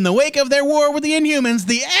 In the wake of their war with the Inhumans,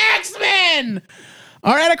 the X-Men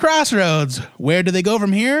are at a crossroads. Where do they go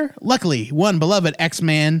from here? Luckily, one beloved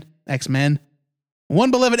X-Men is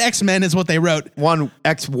what they wrote. One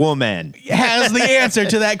X-woman has the answer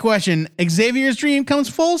to that question. Xavier's dream comes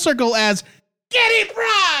full circle as Kitty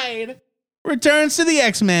Pryde returns to the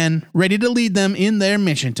X-Men, ready to lead them in their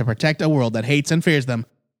mission to protect a world that hates and fears them.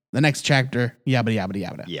 The next chapter, yabba yabba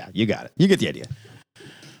yabba. Yeah, you got it. You get the idea.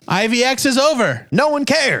 IVX is over. No one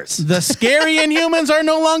cares. The scary Inhumans are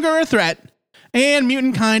no longer a threat, and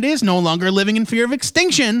mutant kind is no longer living in fear of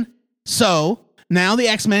extinction. So now the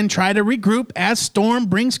X-Men try to regroup as Storm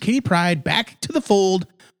brings Kitty Pryde back to the fold,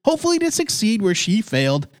 hopefully to succeed where she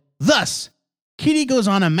failed. Thus, Kitty goes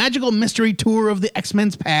on a magical mystery tour of the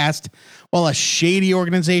X-Men's past, while a shady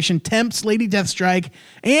organization tempts Lady Deathstrike,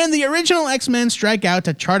 and the original X-Men strike out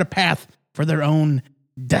to chart a path for their own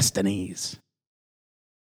destinies.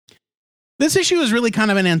 This issue is really kind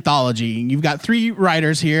of an anthology. You've got 3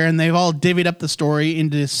 writers here, and they've all divvied up the story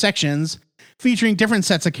into sections featuring different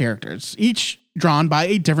sets of characters, each drawn by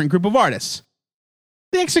a different group of artists.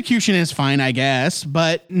 The execution is fine, I guess,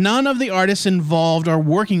 but none of the artists involved are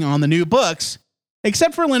working on the new books,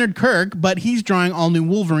 except for Leonard Kirk, but he's drawing all new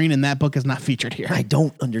Wolverine, and that book is not featured here. I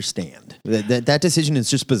don't understand. That decision is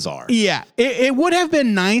just bizarre. Yeah, it would have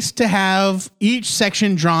been nice to have each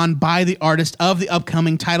section drawn by the artist of the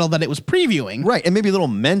upcoming title that it was previewing. Right, and maybe a little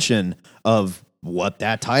mention of what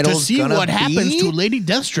that title is going to be. To see what happens to Lady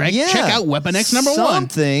Deathstrike, check out Weapon X #1.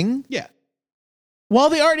 Something. Yeah.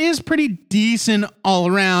 While the art is pretty decent all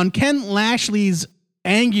around, Ken Lashley's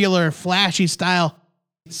angular, flashy style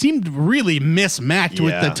seemed really mismatched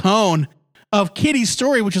with the tone of Kitty's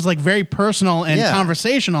story, which is very personal and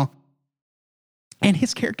conversational. And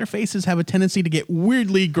his character faces have a tendency to get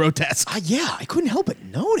weirdly grotesque. Yeah, I couldn't help but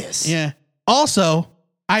notice. Yeah. Also,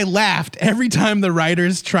 I laughed every time the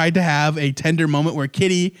writers tried to have a tender moment where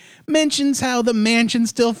Kitty mentions how the mansion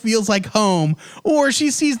still feels like home, or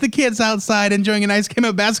she sees the kids outside enjoying a nice game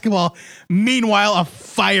of basketball. Meanwhile, a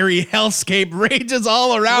fiery hellscape rages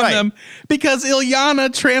all around them because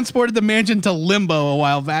Ilyana transported the mansion to limbo a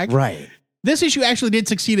while back. Right. This issue actually did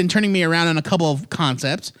succeed in turning me around on a couple of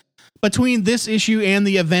concepts. Between this issue and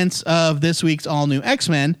the events of this week's all-new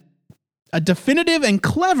X-Men, a definitive and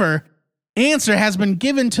clever answer has been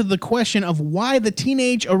given to the question of why the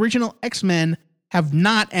teenage original X-Men have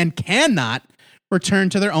not and cannot return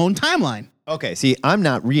to their own timeline. Okay, see, I'm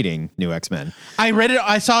not reading New X-Men. I read it.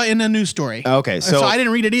 I saw it in a news story. Okay, so I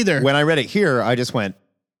didn't read it either. When I read it here, I just went,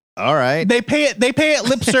 all right. They pay it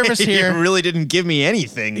lip service here. You really didn't give me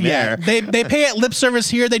anything there. They pay it lip service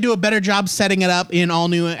here. They do a better job setting it up in all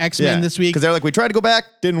new X-Men this week. Because they're like, we tried to go back,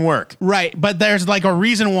 didn't work. Right, but there's like a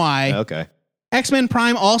reason why. Okay. X-Men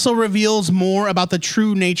Prime also reveals more about the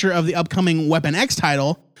true nature of the upcoming Weapon X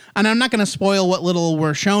title. And I'm not going to spoil what little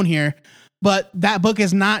we're shown here, but that book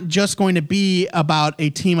is not just going to be about a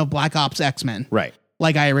team of Black Ops X-Men. Right.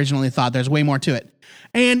 Like I originally thought. There's way more to it.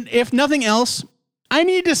 And if nothing else, I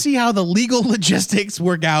need to see how the legal logistics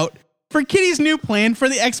work out for Kitty's new plan for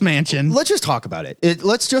the X-Mansion. Let's just talk about it.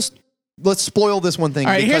 Let's spoil this one thing.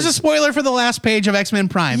 All right, here's a spoiler for the last page of X-Men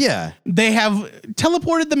Prime. Yeah. They have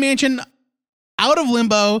teleported the mansion out of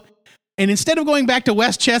limbo, and instead of going back to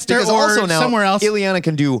Westchester because or also now, somewhere else, Ilyana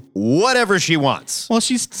can do whatever she wants. Well,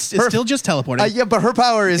 she's still just teleporting. Yeah, but her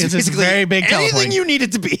power is It's basically very big anything teleporting. you need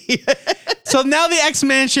it to be. So now the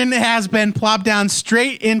X-Mansion has been plopped down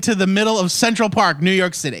straight into the middle of Central Park, New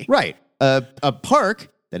York City. Right. A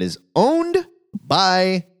park that is owned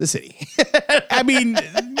by the city. I mean,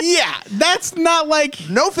 yeah, that's not like...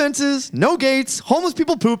 No fences, no gates, homeless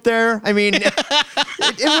people poop there. I mean, and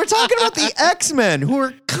we're talking about the X-Men who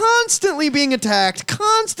are constantly being attacked,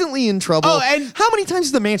 constantly in trouble. Oh, and how many times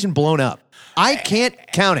is the mansion blown up? I can't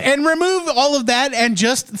count it. And remove all of that and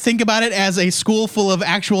just think about it as a school full of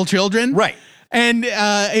actual children. Right. And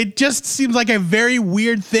it just seems like a very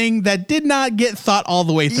weird thing that did not get thought all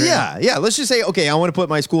the way through. Yeah. Let's just say, okay, I want to put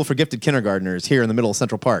my school for gifted kindergartners here in the middle of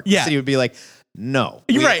Central Park. Yeah. The city would be like, no.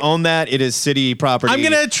 You're we right. own that. It is city property. I'm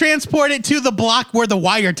going to transport it to the block where The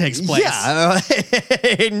Wire takes place. Yeah.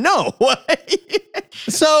 No.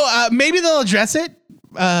 So maybe they'll address it,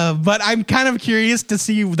 but I'm kind of curious to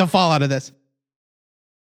see the fallout of this.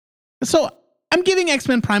 So I'm giving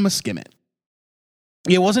X-Men Prime a skim it.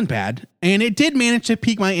 It wasn't bad, and it did manage to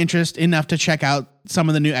pique my interest enough to check out some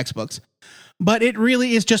of the new X books. But it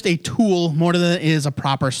really is just a tool more than it is a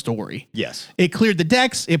proper story. Yes. It cleared the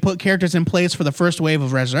decks. It put characters in place for the first wave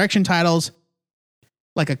of Resurrection titles.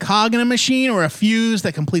 Like a cog in a machine or a fuse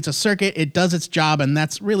that completes a circuit, it does its job, and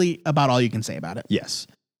that's really about all you can say about it. Yes.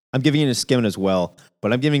 I'm giving it a skim it as well,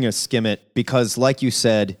 but I'm giving it a skim it because, like you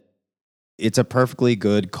said, it's a perfectly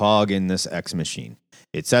good cog in this X machine.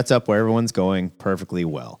 It sets up where everyone's going perfectly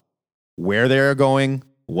well. Where they are going,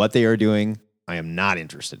 what they are doing, I am not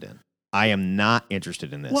interested in. I am not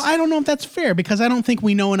interested in this. Well, I don't know if that's fair because I don't think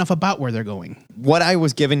we know enough about where they're going. What I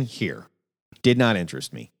was given here did not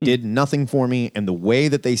interest me, did nothing for me. And the way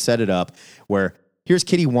that they set it up, where here's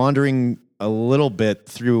Kitty wandering a little bit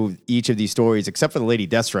through each of these stories, except for the Lady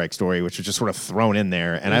Deathstrike story, which was just sort of thrown in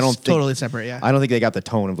there. And I don't think totally separate, yeah. I don't think they got the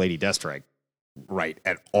tone of Lady Deathstrike right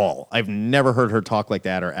at all. I've never heard her talk like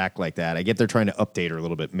that or act like that. I get they're trying to update her a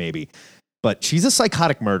little bit, maybe. But she's a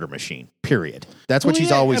psychotic murder machine, period. That's what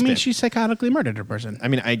she's always been. I mean, she psychotically murdered a person. I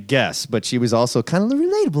mean, I guess, but she was also kind of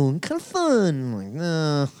relatable and kind of fun. Like,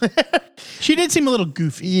 no. She did seem a little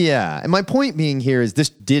goofy. Yeah. And my point being here is this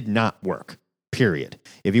did not work, period.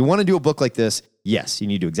 If you want to do a book like this, yes, you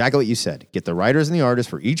need to do exactly what you said. Get the writers and the artists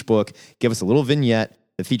for each book, give us a little vignette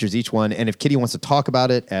that features each one. And if Kitty wants to talk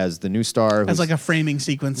about it as the new star, as like a framing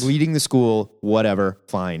sequence, leading the school, whatever,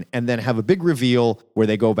 fine. And then have a big reveal where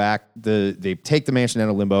they go back, they take the mansion out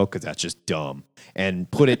of limbo, because that's just dumb,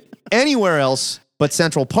 and put it anywhere else but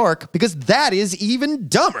Central Park, because that is even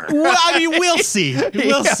dumber. Well, I mean, we'll see.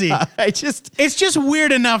 We'll see. It's just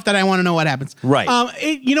weird enough that I want to know what happens. Right.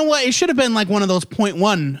 You know what? It should have been like one of those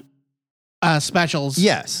 .1 specials.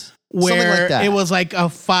 Yes. Where like that. It was like a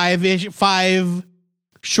five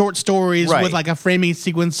short stories Right. with like a framing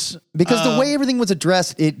sequence. Because the way everything was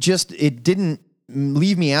addressed, it didn't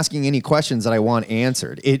leave me asking any questions that I want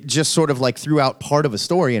answered. It just sort of like threw out part of a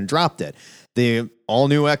story and dropped it. The all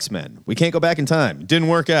new X-Men. We can't go back in time. Didn't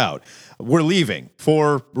work out. We're leaving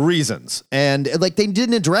for reasons. And like they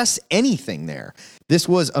didn't address anything there. This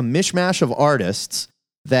was a mishmash of artists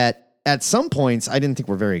that at some points, I didn't think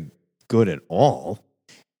were very good at all.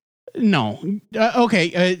 No.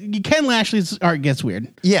 Okay. Ken Lashley's art gets weird.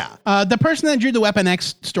 Yeah. The person that drew the Weapon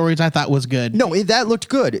X stories I thought was good. No, that looked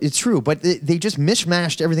good. It's true. But they just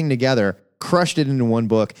mishmashed everything together, crushed it into one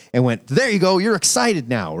book, and went, there you go. You're excited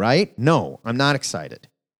now, right? No, I'm not excited.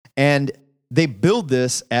 And they build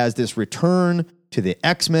this as this return to the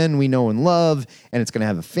X-Men we know and love, and it's going to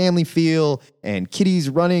have a family feel, and Kitty's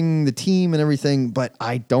running the team and everything, but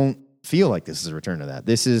I don't feel like this is a return to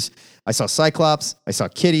that. I saw Cyclops, I saw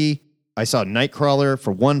Kitty, I saw Nightcrawler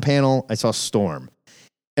for one panel, I saw Storm.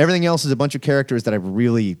 Everything else is a bunch of characters that I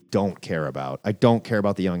really don't care about. I don't care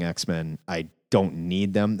about the Young X-Men. I don't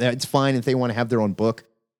need them. It's fine if they want to have their own book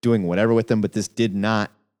doing whatever with them, but this did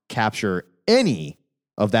not capture any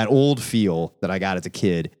of that old feel that I got as a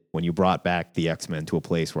kid when you brought back the X-Men to a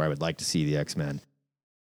place where I would like to see the X-Men.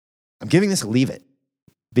 I'm giving this a leave it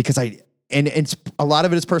because and it's a lot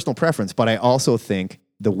of it is personal preference, but I also think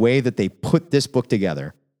the way that they put this book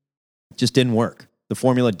together just didn't work. The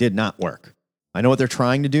formula did not work. I know what they're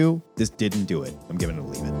trying to do. This didn't do it. I'm giving it a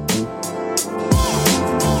leave it.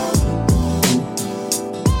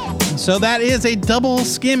 So that is a double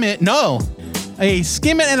skim it. No, a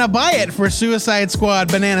skim it and a buy it for Suicide Squad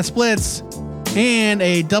Banana Splits, and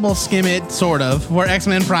a double skim it, sort of, for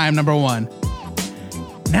X-Men Prime #1.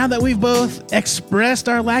 Now that we've both expressed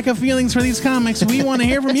our lack of feelings for these comics, we want to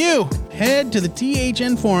hear from you. Head to the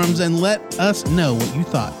THN forums and let us know what you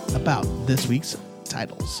thought about this week's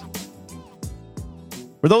titles.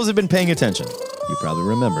 For those who've been paying attention, you probably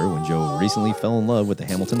remember when Joe recently fell in love with the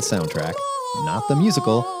Hamilton soundtrack, not the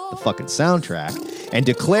musical, the fucking soundtrack, and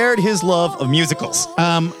declared his love of musicals.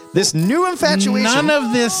 This new infatuation. None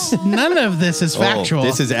of this is factual.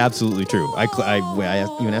 This is absolutely true. I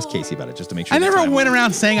even asked Casey about it just to make sure. I never went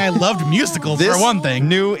around saying I loved musicals, this for one thing.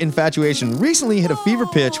 New infatuation recently hit a fever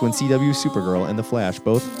pitch when CW Supergirl and The Flash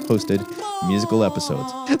both hosted musical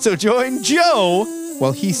episodes. So join Joe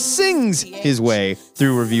while he sings his way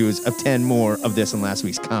through reviews of 10 more of this and last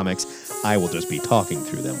week's comics. I will just be talking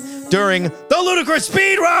through them during the Ludicrous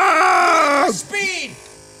Speed Run! Speed!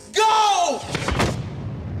 Go!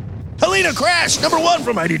 Helena Crash, #1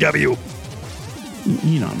 from IDW.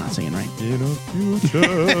 You know I'm not saying right. In a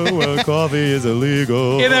future where coffee is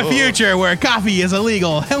illegal. In a future where coffee is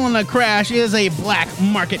illegal, Helena Crash is a black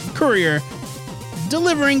market courier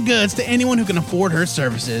delivering goods to anyone who can afford her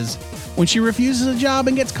services. When she refuses a job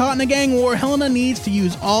and gets caught in a gang war, Helena needs to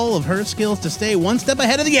use all of her skills to stay one step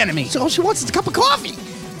ahead of the enemy. So all she wants is a cup of coffee.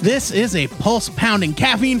 This is a pulse-pounding,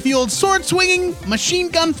 caffeine-fueled, sword-swinging,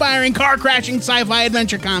 machine-gun-firing, car-crashing sci-fi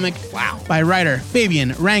adventure comic. Wow. By writer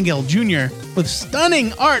Fabian Rangel Jr. with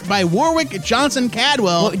stunning art by Warwick Johnson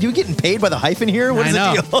Cadwell. Well, you getting paid by the hyphen here? What is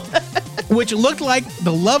the deal? Which looked like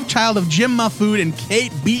the love child of Jim Mahfood and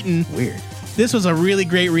Kate Beaton. Weird. This was a really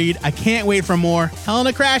great read. I can't wait for more.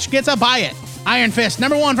 Helena Crash gets a buy it. Iron Fist,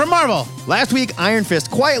 #1 from Marvel. Last week, Iron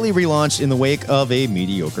Fist quietly relaunched in the wake of a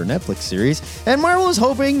mediocre Netflix series, and Marvel is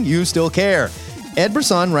hoping you still care. Ed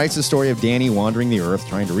Brisson writes the story of Danny wandering the Earth,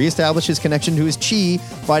 trying to reestablish his connection to his chi,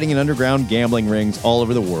 fighting in underground gambling rings all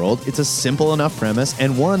over the world. It's a simple enough premise,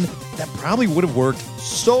 and one that probably would have worked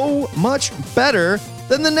so much better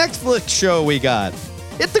than the Netflix show we got.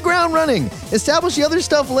 Hit the ground running. Establish the other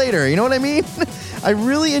stuff later. You know what I mean? I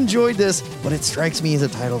really enjoyed this, but it strikes me as a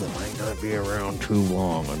title that might not be around too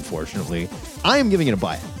long, unfortunately. I am giving it a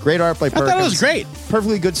buy. Great art by Perkins. I thought it was great.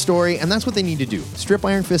 Perfectly good story, and that's what they need to do. Strip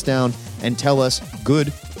Iron Fist down and tell us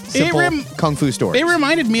good, simple kung fu stories. It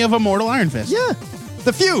reminded me of Immortal Iron Fist. Yeah.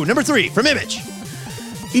 The Few, #3 from Image.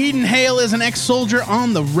 Eden Hale is an ex-soldier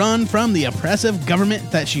on the run from the oppressive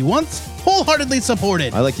government that she once wholeheartedly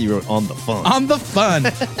supported. I like that you wrote on the fun. On the fun.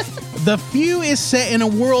 The Few is set in a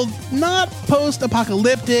world not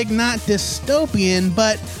post-apocalyptic, not dystopian,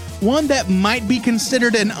 but one that might be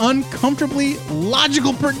considered an uncomfortably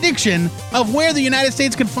logical prediction of where the United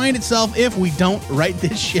States could find itself if we don't right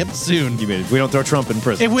this ship soon. You mean if we don't throw Trump in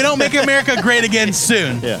prison. If we don't make America great again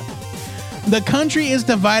soon. Yeah. The country is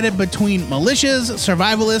divided between militias,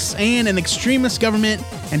 survivalists, and an extremist government,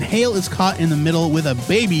 and Hale is caught in the middle with a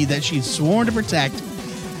baby that she's sworn to protect.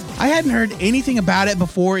 I hadn't heard anything about it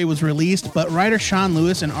before it was released, but writer Sean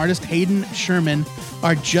Lewis and artist Hayden Sherman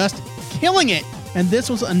are just killing it, and this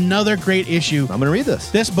was another great issue. I'm going to read this.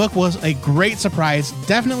 This book was a great surprise.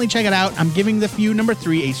 Definitely check it out. I'm giving The Few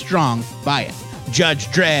 #3 a strong buy it. Judge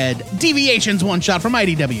Dredd, Deviations one-shot from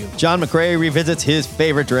IDW. John McCrae revisits his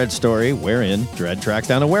favorite Dredd story, wherein Dredd tracks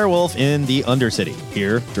down a werewolf in the Undercity.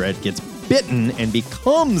 Here, Dredd gets bitten and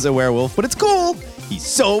becomes a werewolf, but it's cool. He's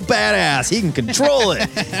so badass. He can control it.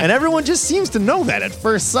 And everyone just seems to know that at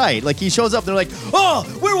first sight. Like, he shows up, they're like, oh,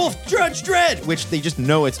 Werewolf Judge Dredd, which they just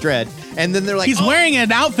know it's Dredd. And then they're like, He's wearing an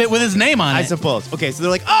outfit with his name on it. I suppose. Okay, so they're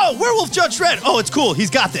like, oh, Werewolf Judge Dredd. Oh, it's cool. He's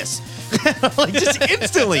got this. Like, just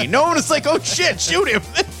instantly. No one is like, oh, shit, shoot him.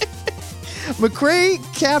 McCrae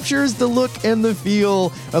captures the look and the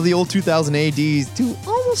feel of the old 2000 ADs to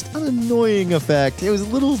almost an annoying effect. It was a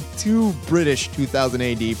little too British 2000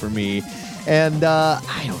 AD for me. And I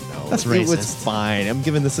don't know. That's It racist. was fine. I'm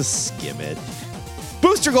giving this a skim it.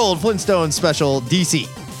 Booster Gold Flintstones Special DC.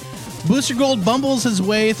 Booster Gold bumbles his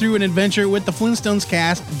way through an adventure with the Flintstones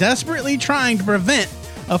cast, desperately trying to prevent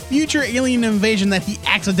a future alien invasion that he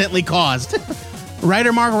accidentally caused.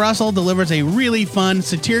 Writer Mark Russell delivers a really fun,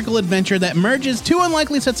 satirical adventure that merges two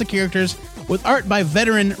unlikely sets of characters with art by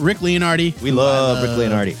veteran Rick Leonardi. We love Rick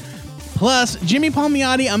Leonardi. Plus, Jimmy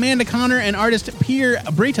Palmiotti, Amanda Connor, and artist Pierre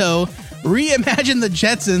Brito reimagine the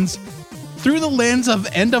Jetsons through the lens of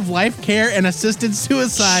end-of-life care and assisted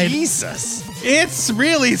suicide. Jesus. It's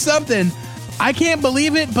really something. I can't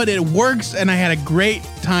believe it, but it works, and I had a great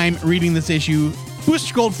time reading this issue.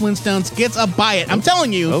 Booster Gold Flintstones gets a buy it. I'm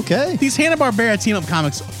telling you. Okay. These Hanna-Barbera team-up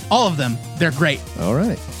comics, all of them, they're great. All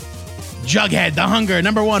right. Jughead, The Hunger,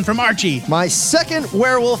 #1 from Archie. My second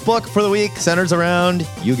werewolf book for the week centers around,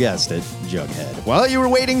 you guessed it, Jughead. While you were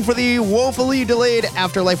waiting for the woefully delayed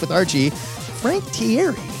Afterlife with Archie, Frank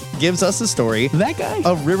Thierry gives us the story That guy?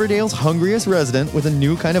 of Riverdale's hungriest resident with a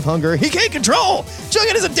new kind of hunger he can't control.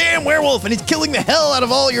 Jughead is a damn werewolf and he's killing the hell out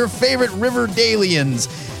of all your favorite Riverdalians.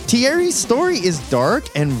 Thierry's story is dark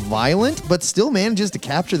and violent, but still manages to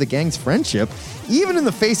capture the gang's friendship, even in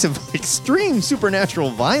the face of extreme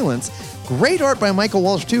supernatural violence. Great art by Michael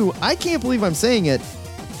Walsh, too. I can't believe I'm saying it.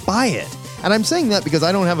 Buy it. And I'm saying that because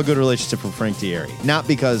I don't have a good relationship with Frank Thierry. Not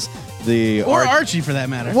because the... Or Archie, for that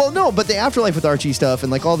matter. Well, no, but the Afterlife with Archie stuff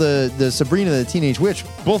and like all the Sabrina the Teenage Witch,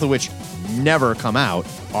 both of which never come out,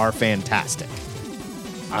 are fantastic.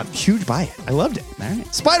 I'm huge buy it. I loved it. All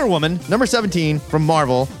right. Spider-Woman, #17 from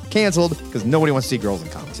Marvel, canceled because nobody wants to see girls in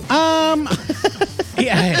comics anymore.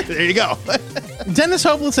 Yeah. There you go. Dennis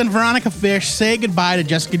Hopeless and Veronica Fish say goodbye to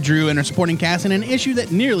Jessica Drew and her supporting cast in an issue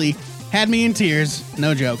that nearly had me in tears.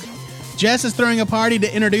 No joke. Jess is throwing a party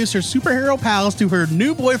to introduce her superhero pals to her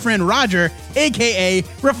new boyfriend, Roger, a.k.a.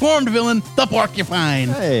 reformed villain, the Porcupine.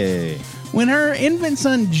 Hey. When her infant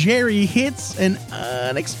son, Jerry, hits an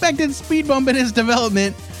unexpected speed bump in his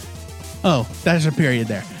development... Oh, there's a period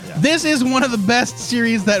there. Yeah. This is one of the best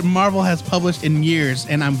series that Marvel has published in years,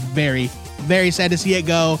 and I'm very, very sad to see it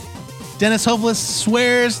go. Dennis Hopeless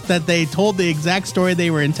swears that they told the exact story they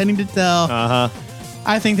were intending to tell. Uh-huh.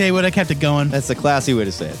 I think they would have kept it going. That's a classy way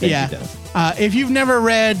to say it. Thank you, Dennis. If you've never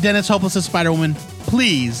read Dennis Hopeless' Spider-Woman,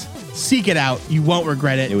 please seek it out. You won't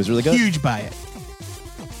regret it. It was really good. Huge buy it.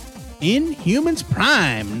 Inhumans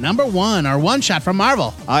Prime, #1, our one-shot from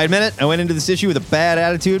Marvel. I admit it, I went into this issue with a bad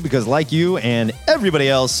attitude because like you and everybody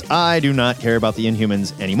else, I do not care about the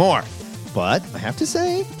Inhumans anymore. But I have to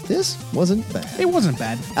say, this wasn't bad. It wasn't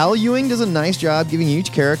bad. Al Ewing does a nice job giving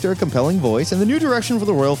each character a compelling voice, and the new direction for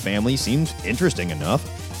the royal family seems interesting enough.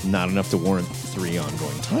 Not enough to warrant 3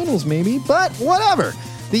 ongoing titles, maybe, but whatever.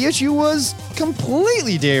 The issue was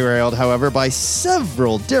completely derailed, however, by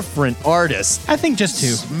several different artists. I think just 2.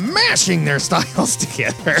 Smashing their styles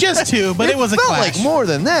together. Just 2, but it was a felt clash. like more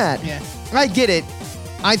than that. Yeah. I get it.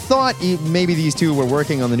 I thought maybe these 2 were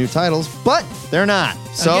working on the new titles, but they're not.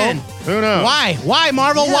 So, Again, who knows? Why? Why,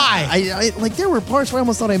 Marvel? Yeah, Why? I like there were parts where I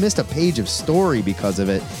almost thought I missed a page of story because of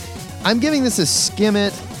it. I'm giving this a skim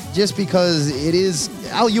it just because it is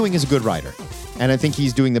Al Ewing is a good writer. And I think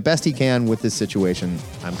he's doing the best he can with this situation.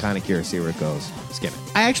 I'm kind of curious to see where it goes. Skim it.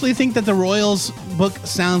 I actually think that the Royals book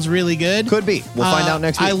sounds really good. Could be. We'll find out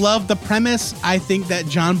next week. I love the premise. I think that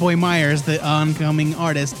John Boy Myers, the oncoming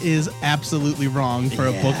artist, is absolutely wrong for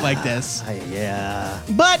a book like this. Yeah.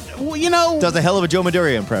 But, you know... Does a hell of a Joe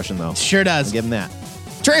Madureira impression, though. Sure does. I'll give him that.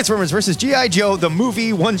 Transformers versus G.I. Joe, the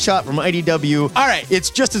movie, one shot from IDW. All right. It's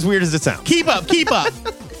just as weird as it sounds. Keep up, keep up.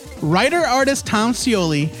 Writer-artist Tom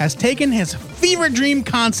Scioli has taken his fever dream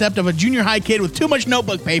concept of a junior high kid with too much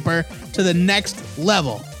notebook paper to the next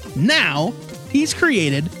level. Now, he's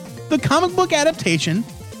created the comic book adaptation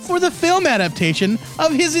for the film adaptation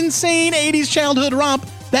of his insane 80s childhood romp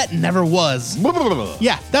that never was.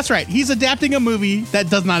 Yeah, that's right. He's adapting a movie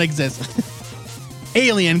that does not exist.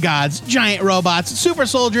 Alien gods, giant robots, super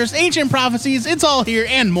soldiers, ancient prophecies, it's all here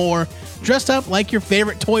and more. Dressed up like your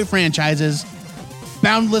favorite toy franchises.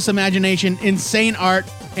 Boundless imagination, insane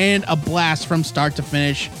art, and a blast from start to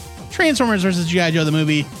finish. Transformers vs. G.I. Joe, the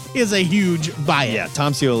movie, is a huge buy-in. Yeah,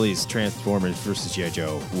 Tom Scioli's Transformers vs. G.I.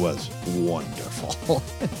 Joe was wonderful.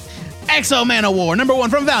 Exo Man of War, number 1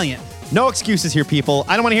 from Valiant. No excuses here, people.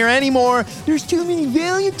 I don't want to hear any more. There's too many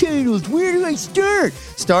Valiant titles. Where do I start?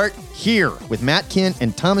 Start here with Matt Kint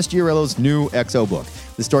and Thomas Giarello's new Exo book.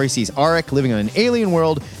 The story sees Arik living on an alien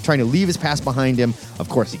world, trying to leave his past behind him. Of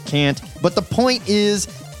course, he can't. But the point is,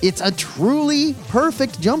 it's a truly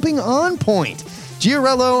perfect jumping on point.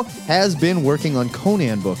 Giarello has been working on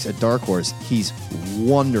Conan books at Dark Horse. He's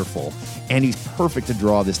wonderful, and he's perfect to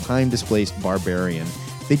draw this time-displaced barbarian.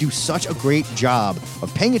 They do such a great job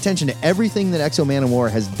of paying attention to everything that Exo Man of War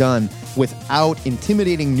has done without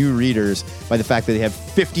intimidating new readers by the fact that they have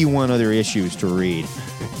 51 other issues to read.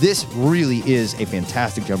 This really is a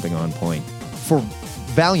fantastic jumping on point for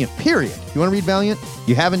Valiant, period. You want to read Valiant?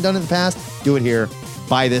 You haven't done it in the past? Do it here.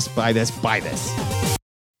 Buy this, buy this, buy this.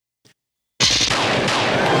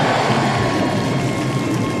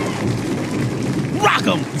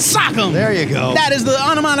 Rock'em, sock'em. There you go. That is the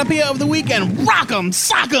onomatopoeia of the weekend. Rock'em,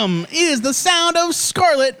 sock'em is the sound of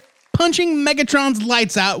Scarlet punching Megatron's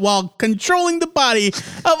lights out while controlling the body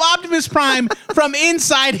of Optimus Prime from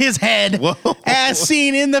inside his head, Whoa. as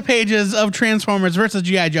seen in the pages of Transformers vs.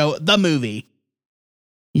 G.I. Joe, the movie.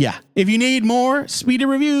 Yeah. If you need more speedy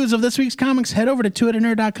reviews of this week's comics, head over to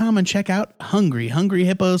twoheadednerd.com and check out Hungry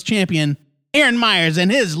Hippos champion Aaron Myers and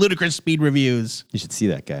his ludicrous speed reviews. You should see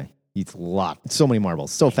that guy. He's a lot. So many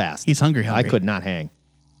marbles. So fast. He's hungry. I could not hang.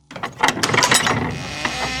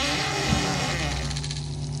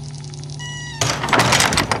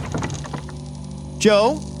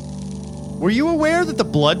 Joe, were you aware that the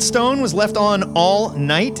Bloodstone was left on all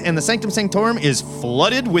night and the Sanctum Sanctorum is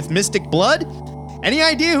flooded with mystic blood? Any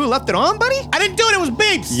idea who left it on, buddy? I didn't do it. It was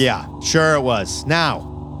Beeps. Yeah, sure it was.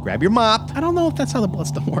 Now, grab your mop. I don't know if that's how the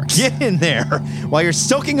Bloodstone works. Get in there. While you're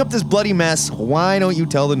soaking up this bloody mess, why don't you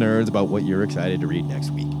tell the nerds about what you're excited to read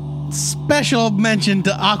next week? Special mention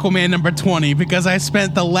to Aquaman number 20 because I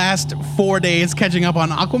spent the last 4 days catching up on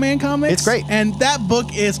Aquaman comics. It's great. And that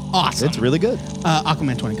book is awesome. It's really good.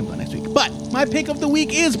 Aquaman 20 comes out next week. But my pick of the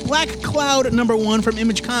week is Black Cloud number 1 from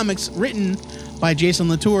Image Comics, written by Jason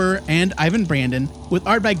Latour and Ivan Brandon, with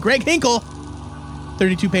art by Greg Hinkle.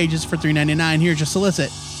 32 pages for $3.99. Here's your solicit.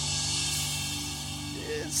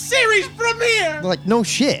 Series premiere! Like, no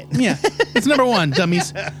shit. Yeah, it's number 1,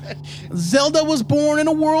 dummies. Zelda was born in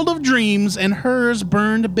a world of dreams, and hers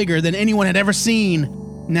burned bigger than anyone had ever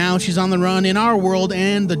seen. Now she's on the run in our world,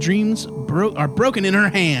 and the dreams are broken in her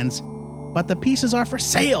hands. But the pieces are for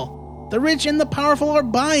sale. The rich and the powerful are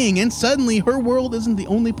buying, and suddenly her world isn't the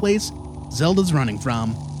only place Zelda's running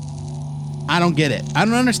from. I don't get it. I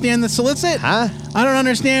don't understand the solicit. Huh? I don't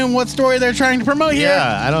understand what story they're trying to promote here.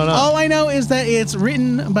 Yeah, I don't know. All I know is that it's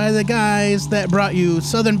written by the guys that brought you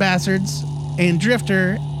Southern Bastards and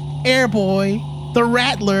Drifter, Airboy, The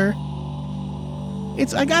Rattler.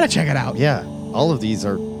 I gotta check it out. Yeah, all of these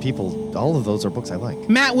are people, all of those are books I like.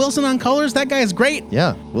 Matt Wilson on colors, that guy is great.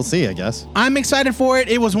 Yeah, we'll see, I guess. I'm excited for it.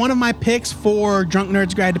 It was one of my picks for Drunk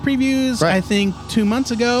Nerds Guide to Previews, Right. I think 2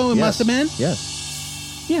 months ago, it Yes. must have been.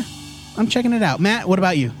 Yes. Yeah, I'm checking it out. Matt, what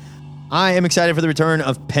about you? I am excited for the return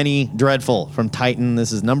of Penny Dreadful from Titan.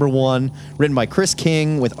 This is number 1, written by Chris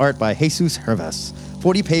King with art by Jesus Hervas.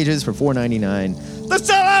 40 pages for $4.99. The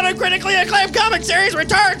sellout and critically acclaimed comic series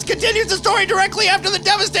returns, continues the story directly after the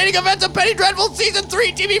devastating events of Penny Dreadful Season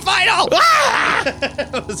 3 TV final.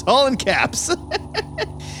 It was all in caps.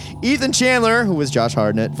 Ethan Chandler, who was Josh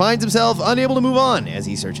Hartnett, finds himself unable to move on as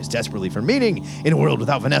he searches desperately for meaning in a world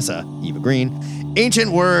without Vanessa, Eva Green.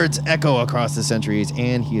 Ancient words echo across the centuries,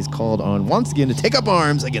 and he is called on once again to take up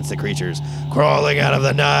arms against the creatures crawling out of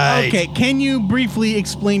the night. Okay, can you briefly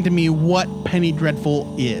explain to me what Penny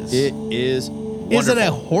Dreadful is? It is wonderful. Is it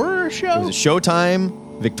a horror show? It was a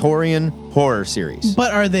Showtime Victorian horror series.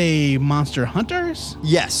 But are they monster hunters?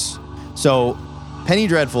 Yes. So Penny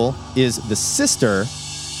Dreadful is the sister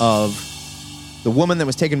of the woman that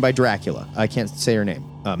was taken by Dracula. I can't say her name.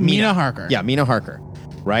 Mina Harker. Yeah, Mina Harker.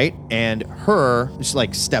 Right? And her, she's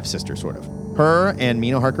like stepsister, sort of. Her and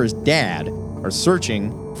Mina Harker's dad are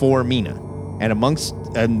searching for Mina.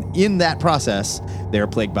 And in that process, they are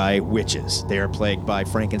plagued by witches. They are plagued by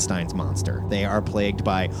Frankenstein's monster. They are plagued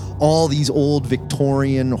by all these old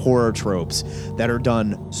Victorian horror tropes that are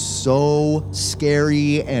done so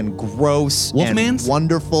scary and gross Wolfmans? and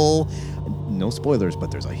wonderful. No spoilers,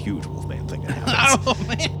 but there's a huge Wolfman thing that happens. Oh,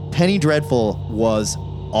 man. Penny Dreadful was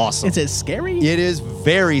awesome. Is it scary? It is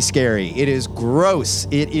very scary. It is gross.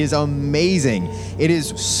 It is amazing. It is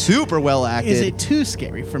super well acted. Is it too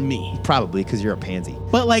scary for me? Probably because you're a pansy.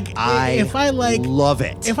 But like, I if I like love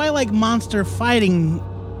it. If I like monster fighting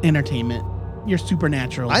entertainment, your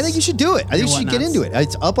supernaturals. I think you should do it. I think you and should get whatnots. into it.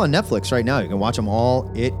 It's up on Netflix right now. You can watch them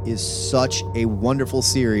all. It is such a wonderful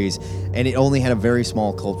series, and it only had a very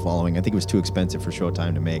small cult following. I think it was too expensive for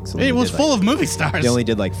Showtime to make. So It was full of movie stars. They only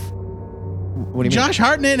did like, what do you Josh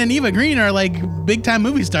Hartnett and Eva Green are like big time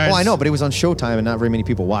movie stars. mean? Well, I know, but it was on Showtime, and not very many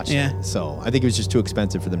people watched Yeah. it. So I think it was just too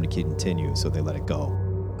expensive for them to continue, so they let it go.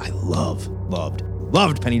 I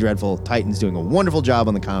loved Penny Dreadful. Titan's doing a wonderful job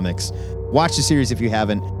on the comics. Watch the series if you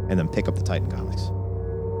haven't, and then pick up the Titan comics.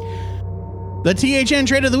 The THN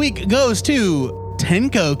trade of the week goes to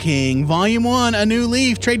Tenko King, Volume 1, A New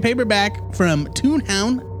Leaf, trade paperback from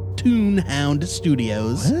Toonhound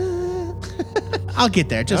Studios. I'll get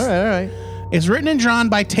there. Just All right. It's written and drawn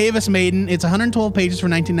by Tavis Maiden. It's 112 pages for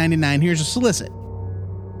 $19.99. Here's a solicit.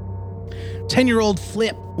 10-year-old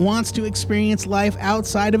Flip wants to experience life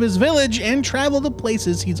outside of his village and travel to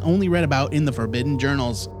places he's only read about in the forbidden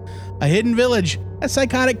journals. A hidden village, a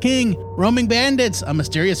psychotic king, roaming bandits, a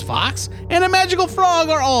mysterious fox, and a magical frog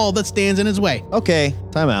are all that stands in his way. Okay,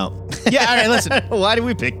 time out. Yeah, all right, listen. Why did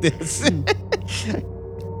we pick this?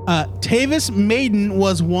 Tavis Maiden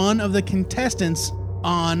was one of the contestants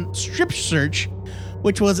on Strip Search,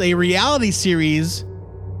 which was a reality series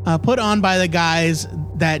put on by the guys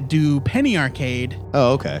that do Penny Arcade,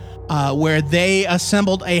 Oh, okay. where they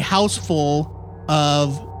assembled a house full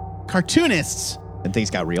of cartoonists. And things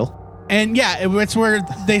got real? And yeah, it's where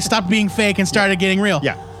they stopped being fake and started getting real.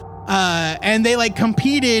 Yeah. And they like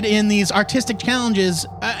competed in these artistic challenges,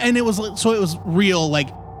 and it was real, like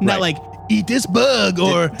not Right. like eat this bug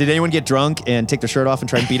or Did anyone get drunk and take their shirt off and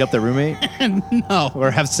try and beat up their roommate? no. Or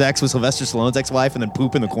have sex with Sylvester Stallone's ex-wife and then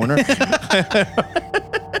poop in the corner?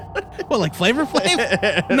 What, like Flavor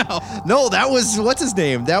Flav? No. No, that was, what's his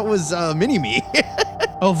name? That was Mini-Me.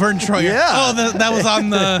 Oh, Vern Troyer. Yeah. Oh, that was on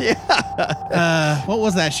the. What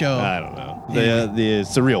was that show? I don't know. The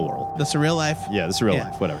Surreal World. The Surreal Life. Yeah, the Surreal Yeah.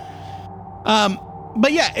 Life, whatever.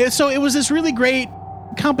 But yeah, so it was this really great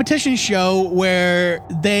competition show where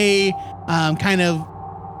they kind of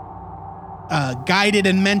guided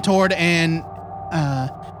and mentored and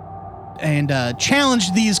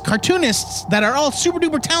challenged these cartoonists that are all super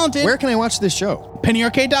duper talented. Where can I watch this show?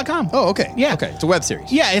 PennyArcade.com. Oh, okay. Yeah. Okay, it's a web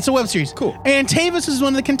series. Yeah, it's a web series. Cool. And Tavis is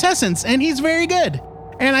one of the contestants, and he's very good.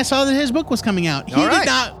 And I saw that his book was coming out. All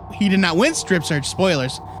right. He did not win Strip Search,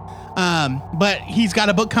 spoilers. But he's got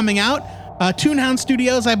a book coming out. Toonhound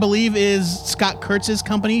Studios, I believe, is Scott Kurtz's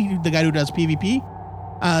company, the guy who does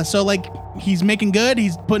PvP. So like he's making good,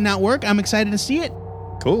 he's putting out work. I'm excited to see it.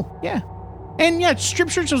 Cool. Yeah. And yeah,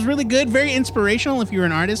 Strip Search was really good, very inspirational if you're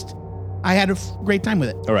an artist. I had a great time with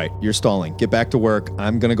it. All right, you're stalling. Get back to work.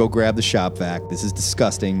 I'm going to go grab the shop vac. This is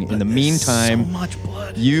disgusting. In the meantime, so much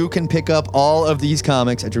blood. you can pick up all of these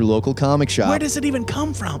comics at your local comic shop. Where does it even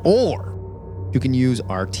come from? Or you can use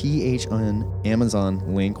our THN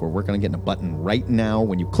Amazon link. We're working on getting a button right now.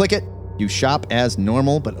 When you click it, you shop as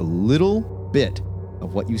normal, but a little bit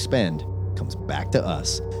of what you spend comes back to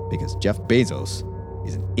us because Jeff Bezos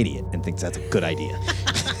is an idiot and thinks that's a good idea.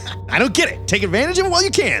 I don't get it. Take advantage of it while you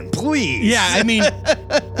can, please. Yeah, I mean,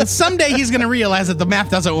 someday he's going to realize that the math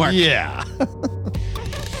doesn't work. Yeah.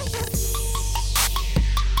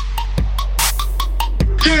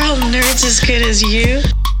 Are all nerds as good as you?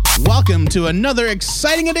 Welcome to another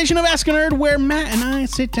exciting edition of Ask a Nerd, where Matt and I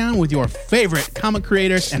sit down with your favorite comic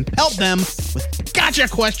creators and pelt them with gotcha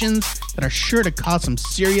questions that are sure to cause some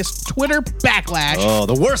serious Twitter backlash. Oh,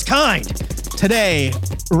 the worst kind. Today,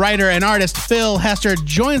 writer and artist Phil Hester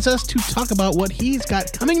joins us to talk about what he's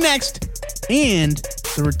got coming next and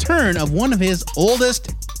the return of one of his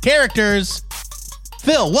oldest characters.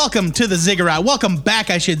 Phil, welcome to the Ziggurat. Welcome back,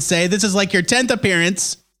 I should say. This is like your 10th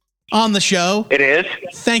appearance on the show. It is.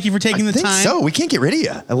 Thank you for taking the I think time. so. We can't get rid of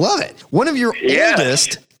you. I love it. One of your Yeah.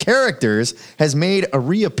 oldest characters has made a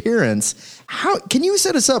reappearance. How can you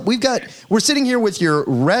set us up? We're sitting here with your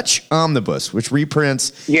Wretch Omnibus, which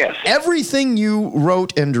reprints Yes. everything you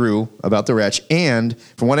wrote and drew about the Wretch. And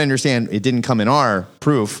from what I understand, it didn't come in our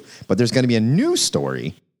proof, but there's going to be a new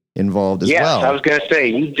story involved as Yes, well. I was going to say,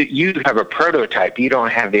 you have a prototype. You don't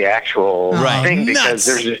have the actual Right. thing Nuts. because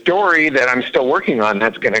there's a story that I'm still working on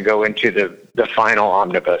that's going to go into the final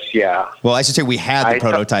omnibus. Yeah. Well, I should say we had the I thought-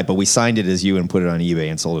 prototype, but we signed it as you and put it on eBay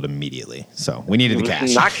and sold it immediately. So we needed the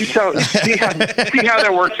cash. Knock yourself. see how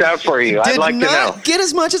that works out for you. I'd Did like to know. not get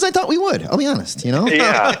as much as I thought we would. I'll be honest, you know?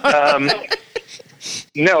 Yeah.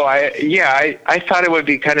 No, I thought it would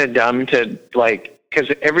be kind of dumb to like because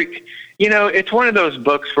it's one of those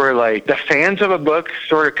books where like the fans of a book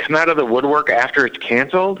sort of come out of the woodwork after it's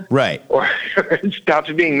canceled. Right. Or it stops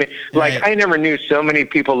being like, Right. I never knew so many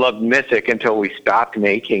people loved Mythic until we stopped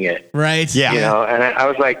making it. Right. Yeah. And I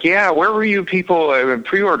was like, yeah, where were you people in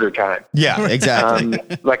pre-order time? Yeah, exactly.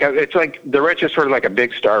 It's like The Wretch is sort of like a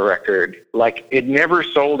Big Star record. Like it never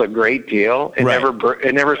sold a great deal. It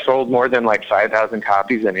Right. never sold more than like 5,000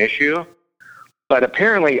 copies an issue. But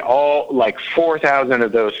apparently all like 4,000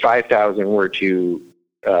 of those 5,000 were to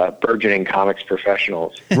burgeoning comics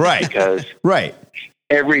professionals. Right. Because Right.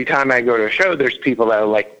 every time I go to a show, there's people that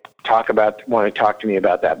want to talk to me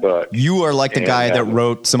about that book. You are like the And, guy that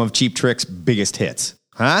wrote some of Cheap Trick's biggest hits.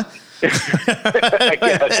 Huh? I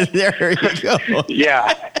guess. There you go.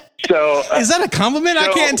 Yeah. So Is that a compliment? I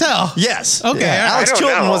So- can't tell. Yes. Okay, Yeah. I Alex don't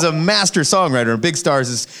Chilton know. was a master songwriter, and Big Stars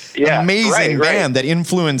is Yeah, amazing right. band that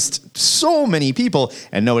influenced so many people,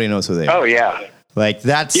 and nobody knows who they are. Oh, yeah. Like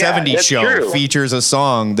that Yeah, 70s that's show true. features a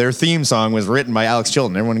song. Their theme song was written by Alex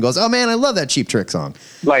Chilton. Everyone goes, "Oh man, I love that Cheap Trick song."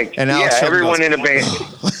 Like, And Alex Chilton everyone goes, in a band.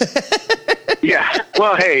 Yeah.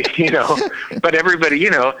 Well, hey, but everybody,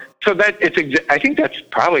 so I think that's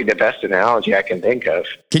probably the best analogy I can think of.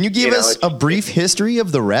 Can you give us it's- a brief history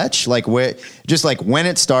of the Wretch? Like just like when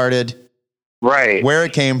it started, Right. where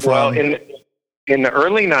it came from? Well, in the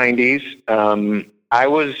early 90s, I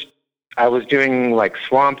was doing like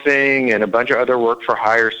Swamp Thing and a bunch of other work for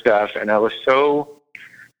hire stuff, and I was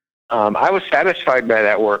I was satisfied by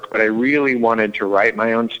that work, but I really wanted to write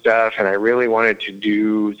my own stuff, and I really wanted to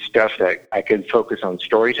do stuff that I could focus on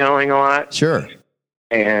storytelling a lot. Sure.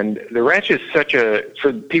 And The Wretch is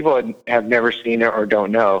for people that have never seen it or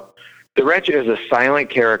don't know, The Wretch is a silent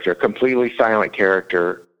character, completely silent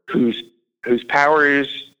character, whose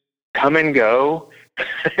powers come and go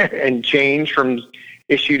and change from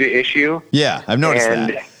issue to issue. Yeah, I've noticed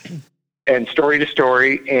that. And story to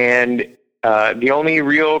story. And the only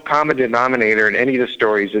real common denominator in any of the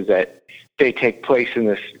stories is that they take place in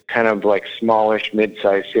this kind of like smallish,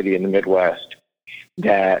 mid-sized city in the Midwest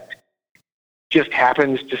that just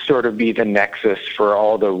happens to sort of be the nexus for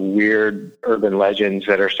all the weird urban legends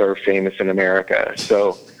that are sort of famous in America.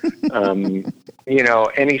 So,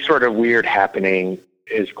 any sort of weird happening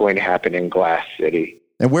is going to happen in Glass City.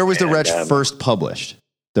 And where was the Wretch first published?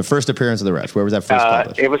 The first appearance of the Wretch. Where was that first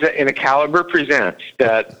published? It was in a Caliber Presents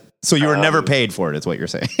that. So you were never paid for it, is what you're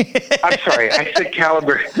saying. I'm sorry, I said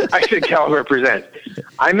Caliber Presents.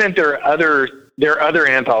 I meant their other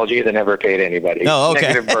anthology that never paid anybody. Oh, okay.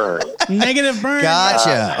 Negative Burn. Negative Burn.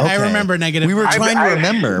 Gotcha. I Okay. remember Negative We were Burn. trying to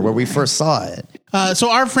remember where we first saw it.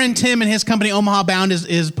 So our friend Tim and his company Omaha Bound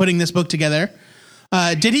is putting this book together.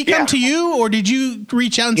 Did he come Yeah. to you, or did you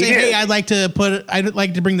reach out and He say, did. "Hey, I'd like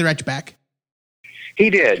to bring the Wretch back"? He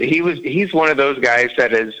did. He's one of those guys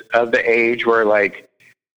that is of the age where like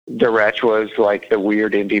The Wretch was like the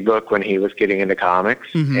weird indie book when he was getting into comics,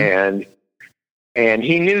 and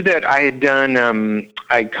he knew that I had done.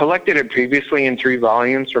 I collected it previously in 3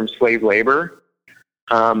 volumes from Slave Labor,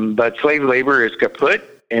 but Slave Labor is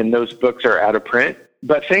kaput, and those books are out of print.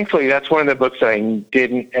 But thankfully, that's one of the books that I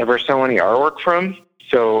didn't ever sell any artwork from.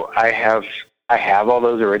 So I have all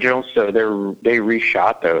those originals. So they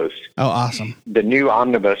reshot those. Oh, awesome! The new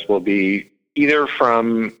omnibus will be either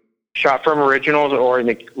shot from originals, or in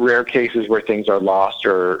the rare cases where things are lost,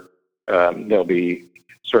 or they'll be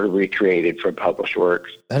sort of recreated from published works.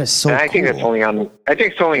 That is so And I cool. think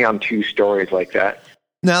it's only on 2 stories like that.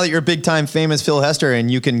 Now that you're a big time famous Phil Hester and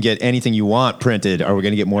you can get anything you want printed, are we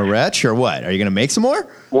going to get more Wretch or what? Are you going to make some more?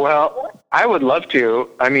 Well, I would love to.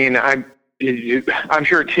 I mean, I'm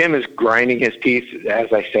sure Tim is grinding his teeth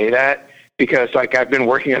as I say that, because like I've been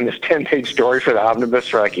working on this 10-page story for the omnibus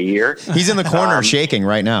for like a year. He's in the corner shaking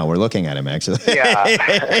right now. We're looking at him actually. Yeah.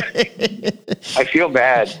 I feel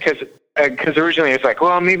bad because originally it's like,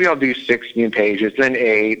 well, maybe I'll do 6 new pages, then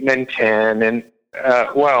 8, and then 10, and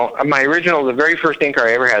my original, the very first inker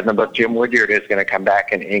I ever had in the book, Jim Woodyard, is going to come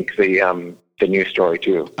back and ink the new story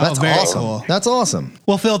too. That's very awesome. cool. That's awesome.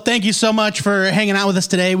 Well, Phil, thank you so much for hanging out with us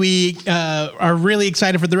today. We are really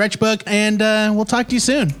excited for the Wretch book, and we'll talk to you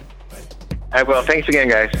soon. I will. Thanks again,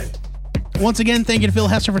 guys. Once again, thank you to Phil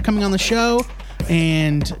Hester for coming on the show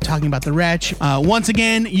and talking about the Wretch. Once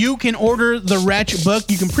again, you can order the Wretch book.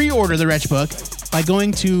 You can pre-order the Wretch book by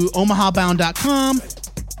going to omahabound.com.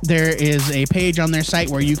 There is a page on their site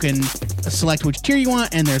where you can select which tier you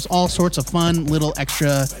want, and there's all sorts of fun little extra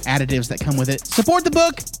additives that come with it. Support the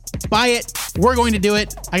book. Buy it. We're going to do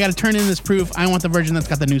it. I got to turn in this proof. I want the version that's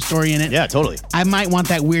got the new story in it. Yeah, totally. I might want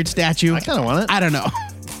that weird statue. I kind of want it. I don't know.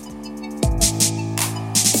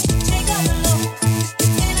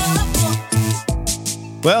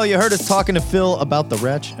 Well, you heard us talking to Phil about the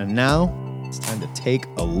Wretch, and now it's time to take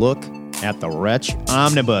a look at the Wretch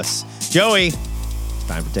Omnibus. Joey, it's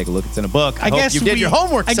time to take a look. It's in a book. I hope you did your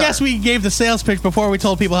homework, I sir. guess we gave the sales pitch before we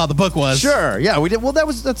told people how the book was. Sure, yeah, we did. Well,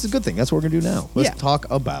 that's a good thing. That's what we're going to do now. Let's Yeah. talk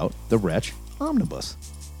about the Wretch Omnibus.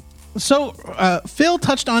 So Phil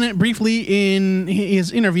touched on it briefly in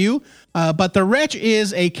his interview, but the Wretch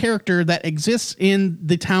is a character that exists in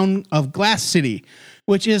the town of Glass City,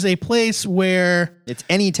 which is a place where... It's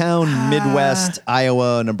any town, Midwest,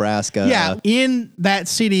 Iowa, Nebraska. Yeah, in that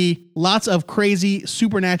city, lots of crazy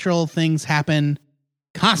supernatural things happen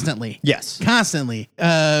constantly. Yes. Constantly.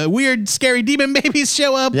 Weird, scary demon babies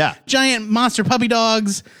show up. Yeah. Giant monster puppy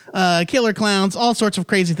dogs, killer clowns, all sorts of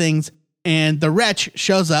crazy things. And the Wretch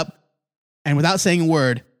shows up and without saying a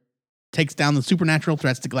word, takes down the supernatural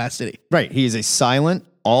threats to Glass City. Right. He is a silent,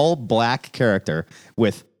 all black character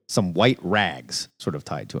with some white rags sort of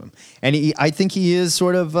tied to him. And I think he is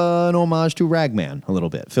sort of an homage to Ragman a little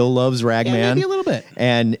bit. Phil loves Ragman. Yeah, maybe a little bit.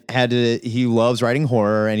 And he loves writing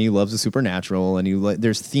horror, and he loves the supernatural, and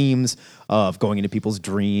there's themes of going into people's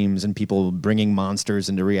dreams and people bringing monsters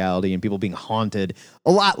into reality and people being haunted,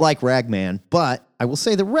 a lot like Ragman. But I will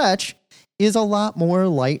say the Wretch is a lot more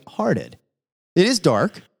lighthearted. It is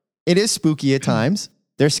dark. It is spooky at times.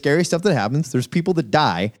 There's scary stuff that happens. There's people that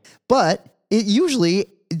die. But it usually,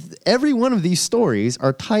 every one of these stories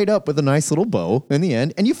are tied up with a nice little bow in the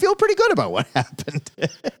end, and you feel pretty good about what happened.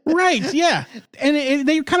 Right, yeah. And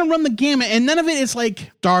they kind of run the gamut, and none of it is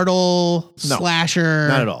like Dartle, slasher.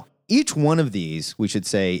 Not at all. Each one of these, we should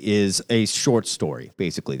say, is a short story,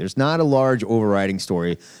 basically. There's not a large overriding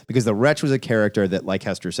story because the Wretch was a character that, like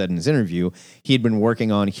Hester said in his interview, he had been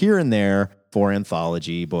working on here and there for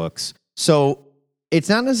anthology books. So it's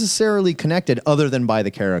not necessarily connected other than by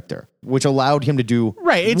the character, which allowed him to do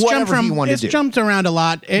whatever he wanted to do. It's jumped around a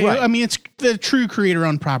lot. Right. I mean, it's the true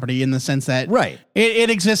creator-owned property in the sense that Right. it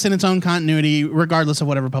exists in its own continuity regardless of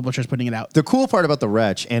whatever publisher's putting it out. The cool part about the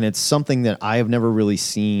Wretch, and it's something that I have never really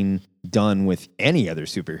seen done with any other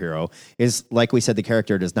superhero, is, like we said, the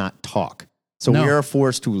character does not talk. So No. we are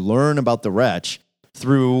forced to learn about the Wretch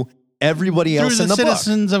through everybody else in the book.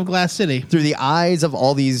 citizens of Glass City. Through the eyes of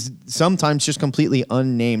all these sometimes just completely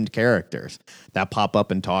unnamed characters that pop up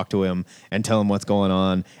and talk to him and tell him what's going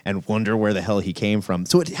on and wonder where the hell he came from.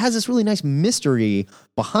 So it has this really nice mystery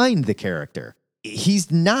behind the character. He's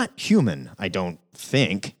not human, I don't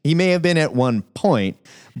think. He may have been at one point,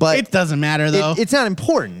 but It doesn't matter, though. it's not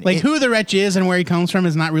important. Like, who the Wretch is and where he comes from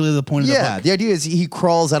is not really the point of the Yeah, book. the idea is he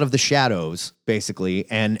crawls out of the shadows, basically,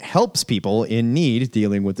 and helps people in need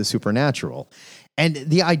dealing with the supernatural. And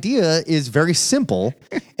the idea is very simple.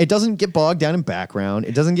 It doesn't get bogged down in background.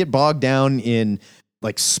 It doesn't get bogged down in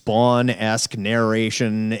like Spawn-esque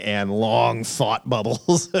narration and long thought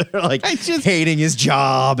bubbles, like hating his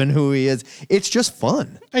job and who he is. It's just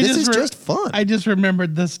fun. This is just fun. I just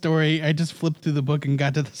remembered this story. I just flipped through the book and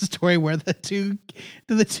got to the story where the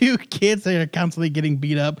two kids that are constantly getting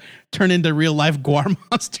beat up turn into real life guar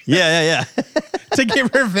monsters. Yeah. To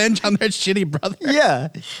get revenge on their shitty brother. Yeah.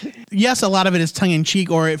 Yes, a lot of it is tongue in cheek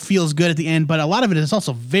or it feels good at the end, but a lot of it is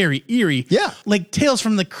also very eerie. Yeah. Like Tales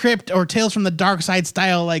from the Crypt or Tales from the Dark Side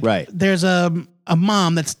style. Like there's a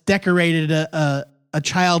mom that's decorated a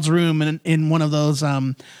child's room in one of those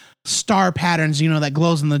star patterns, that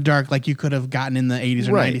glows in the dark like you could have gotten in the 80s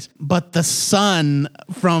or 90s. But the son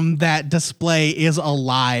from that display is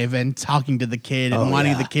alive and talking to the kid and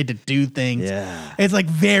wanting the kid to do things. Yeah. It's like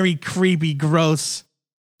very creepy, gross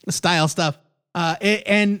style stuff.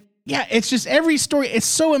 It's just every story. It's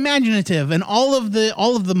so imaginative, and all of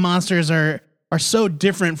the monsters are so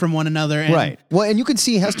different from one another. And right. Well, and you can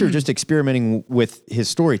see Hester just experimenting with his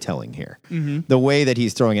storytelling here. The way that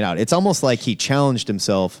he's throwing it out. It's almost like he challenged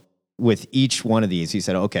himself with each one of these. He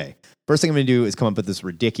said, okay, first thing I'm going to do is come up with this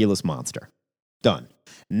ridiculous monster. Done.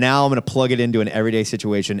 Now I'm going to plug it into an everyday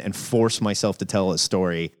situation and force myself to tell a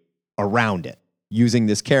story around it using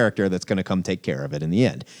this character that's going to come take care of it in the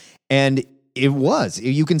end. And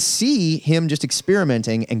you can see him just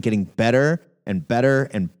experimenting and getting better and better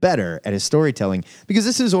and better at his storytelling, because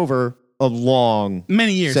this is over a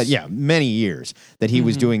many years that he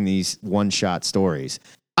was doing these one-shot stories.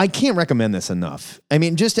 I can't recommend this enough. I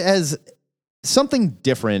mean, just as something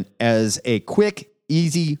different, as a quick,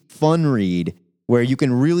 easy, fun read where you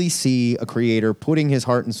can really see a creator putting his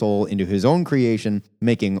heart and soul into his own creation,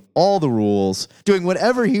 making all the rules, doing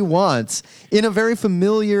whatever he wants in a very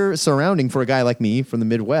familiar surrounding for a guy like me from the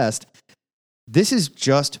Midwest. This is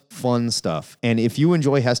just fun stuff. And if you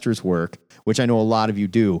enjoy Hester's work, which I know a lot of you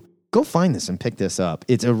do, go find this and pick this up.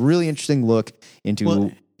 It's a really interesting look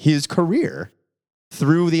into his career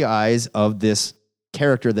through the eyes of this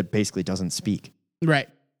character that basically doesn't speak. Right.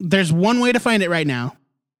 There's one way to find it right now,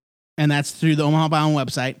 and that's through the Omaha Bound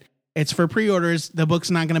website. It's for pre-orders. The book's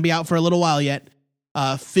not going to be out for a little while yet.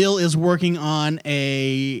 Phil is working on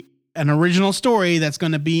an original story that's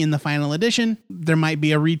going to be in the final edition. There might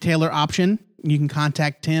be a retailer option. You can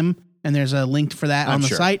contact Tim, and there's a link for that on the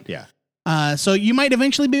site. Yeah. So you might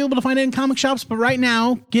eventually be able to find it in comic shops, but right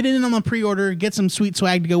now, get it in on the pre-order, get some sweet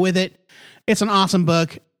swag to go with it. It's an awesome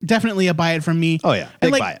book. Definitely a buy it from me. Oh, yeah.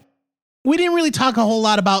 Big buy it. We didn't really talk a whole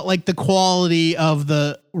lot about like the quality of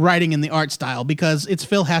the writing and the art style because it's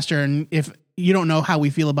Phil Hester, and if you don't know how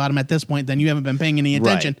we feel about him at this point, then you haven't been paying any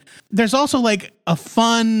attention. Right. There's also like a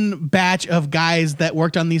fun batch of guys that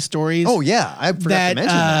worked on these stories. Oh, yeah. I forgot to mention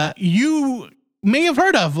that. You may have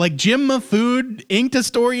heard of, like Jim Mafood inked a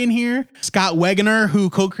story in here. Scott Wegener,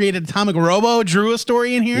 who co-created Atomic Robo, drew a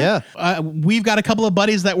story in here. Yeah. We've got a couple of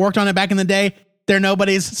buddies that worked on it back in the day. They're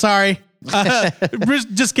nobodies. Sorry. Bruce,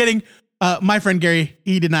 just kidding. My friend Gary,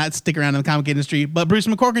 he did not stick around in the comic industry, but Bruce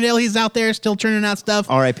McCorkindale, he's out there still churning out stuff.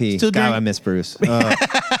 R.I.P. God, I miss Bruce.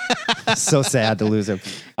 So sad to lose him.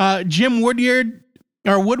 Jim Woodward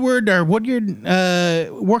worked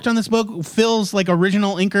on this book. Phil's like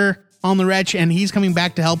original inker on the Wretch, and he's coming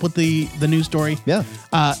back to help with the new story. Yeah.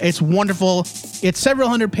 It's wonderful. It's several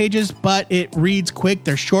hundred pages, but it reads quick.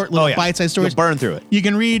 They're short little bite-sized stories. You'll burn through it. You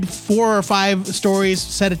can read 4 or 5 stories,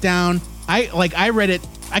 set it down. I read it.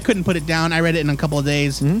 I couldn't put it down. I read it in a couple of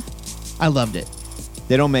days. I loved it.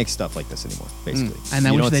 They don't make stuff like this anymore, basically. And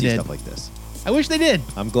I wish they did. Stuff like this. I wish they did.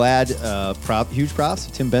 I'm glad. Huge props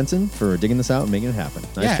to Tim Benson for digging this out and making it happen.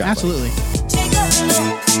 Nice job. Absolutely.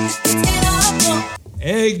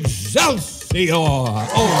 Excelsior!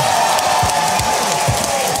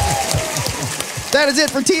 That is it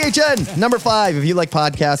for THN. Number 5. If you like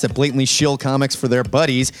podcasts that blatantly shill comics for their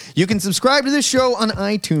buddies, you can subscribe to this show on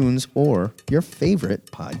iTunes or your favorite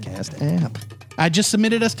podcast app. I just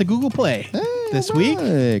submitted us to Google Play this week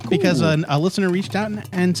because a listener reached out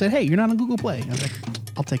and said, hey, you're not on Google Play. I was like,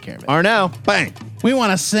 I'll take care of it. Are now. Bang. We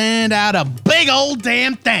want to send out a big old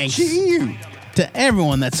damn thanks to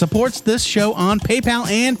everyone that supports this show on PayPal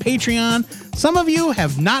and Patreon. Some of you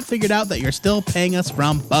have not figured out that you're still paying us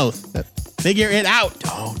from both. Figure it out.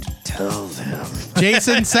 Don't tell them.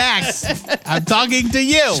 Jason Sachs, I'm talking to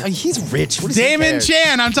you. He's rich. Damon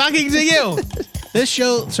Chan, I'm talking to you. This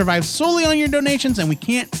show survives solely on your donations, and we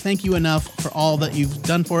can't thank you enough for all that you've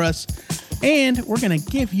done for us. And we're going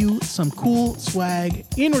to give you some cool swag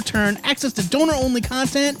in return, access to donor-only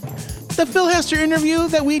content. The Phil Hester interview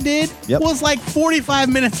that we did was like 45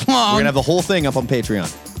 minutes long. We're going to have the whole thing up on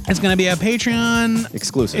Patreon. It's going to be a Patreon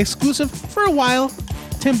exclusive for a while.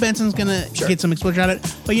 Tim Benson's going to get some exposure on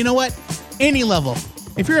it. But you know what? Any level.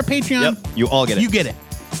 If you're a Patreon, you all get it. You get it.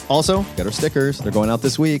 Also, got our stickers. They're going out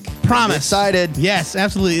this week. Promise. Excited. Yes,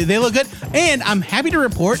 absolutely. They look good. And I'm happy to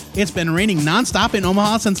report it's been raining nonstop in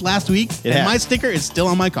Omaha since last week. And my sticker is still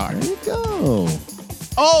on my car. There you go.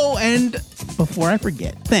 Oh, and before I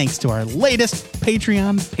forget, thanks to our latest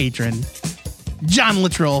Patreon patron, John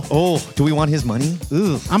Luttrell. Oh, do we want his money?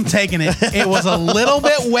 Ooh, I'm taking it. It was a little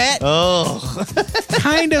bit wet. Oh.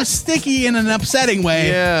 Kind of sticky in an upsetting way.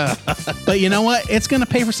 Yeah. But you know what? It's going to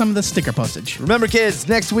pay for some of the sticker postage. Remember, kids,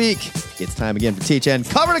 next week, it's time again for THN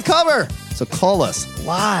cover to cover. So call us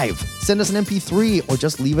live. Send us an MP3 or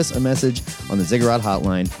just leave us a message on the Ziggurat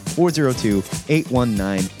hotline,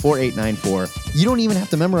 402-819-4894. You don't even have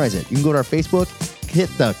to memorize it. You can go to our Facebook, hit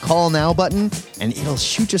the call now button, and it'll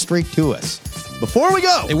shoot you straight to us. Before we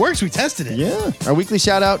go, it works. We tested it. Yeah. Our weekly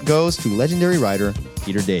shout out goes to legendary writer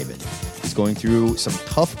Peter David. He's going through some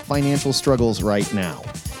tough financial struggles right now.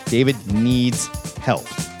 David needs help.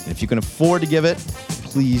 And if you can afford to give it,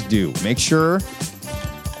 please do. Make sure.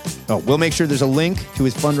 We'll make sure there's a link to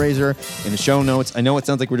his fundraiser in the show notes. I know it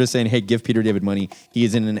sounds like we're just saying, hey, give Peter David money. He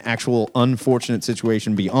is in an actual unfortunate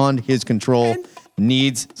situation beyond his control,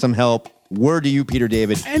 needs some help. Word to you, Peter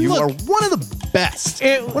David. And you look, are one of the best.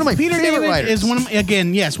 One of my Peter favorite David writers. is one of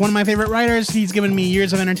my favorite writers. He's given me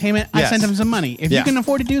years of entertainment. I sent him some money. If you can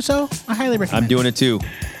afford to do so, I highly recommend. I'm doing it too.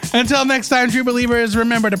 Until next time, true believers,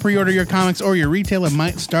 remember to pre-order your comics, or your retailer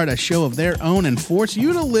might start a show of their own and force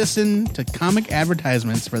you to listen to comic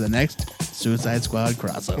advertisements for the next Suicide Squad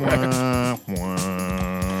crossover.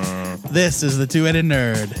 This is the Two-Headed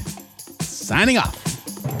Nerd, signing off.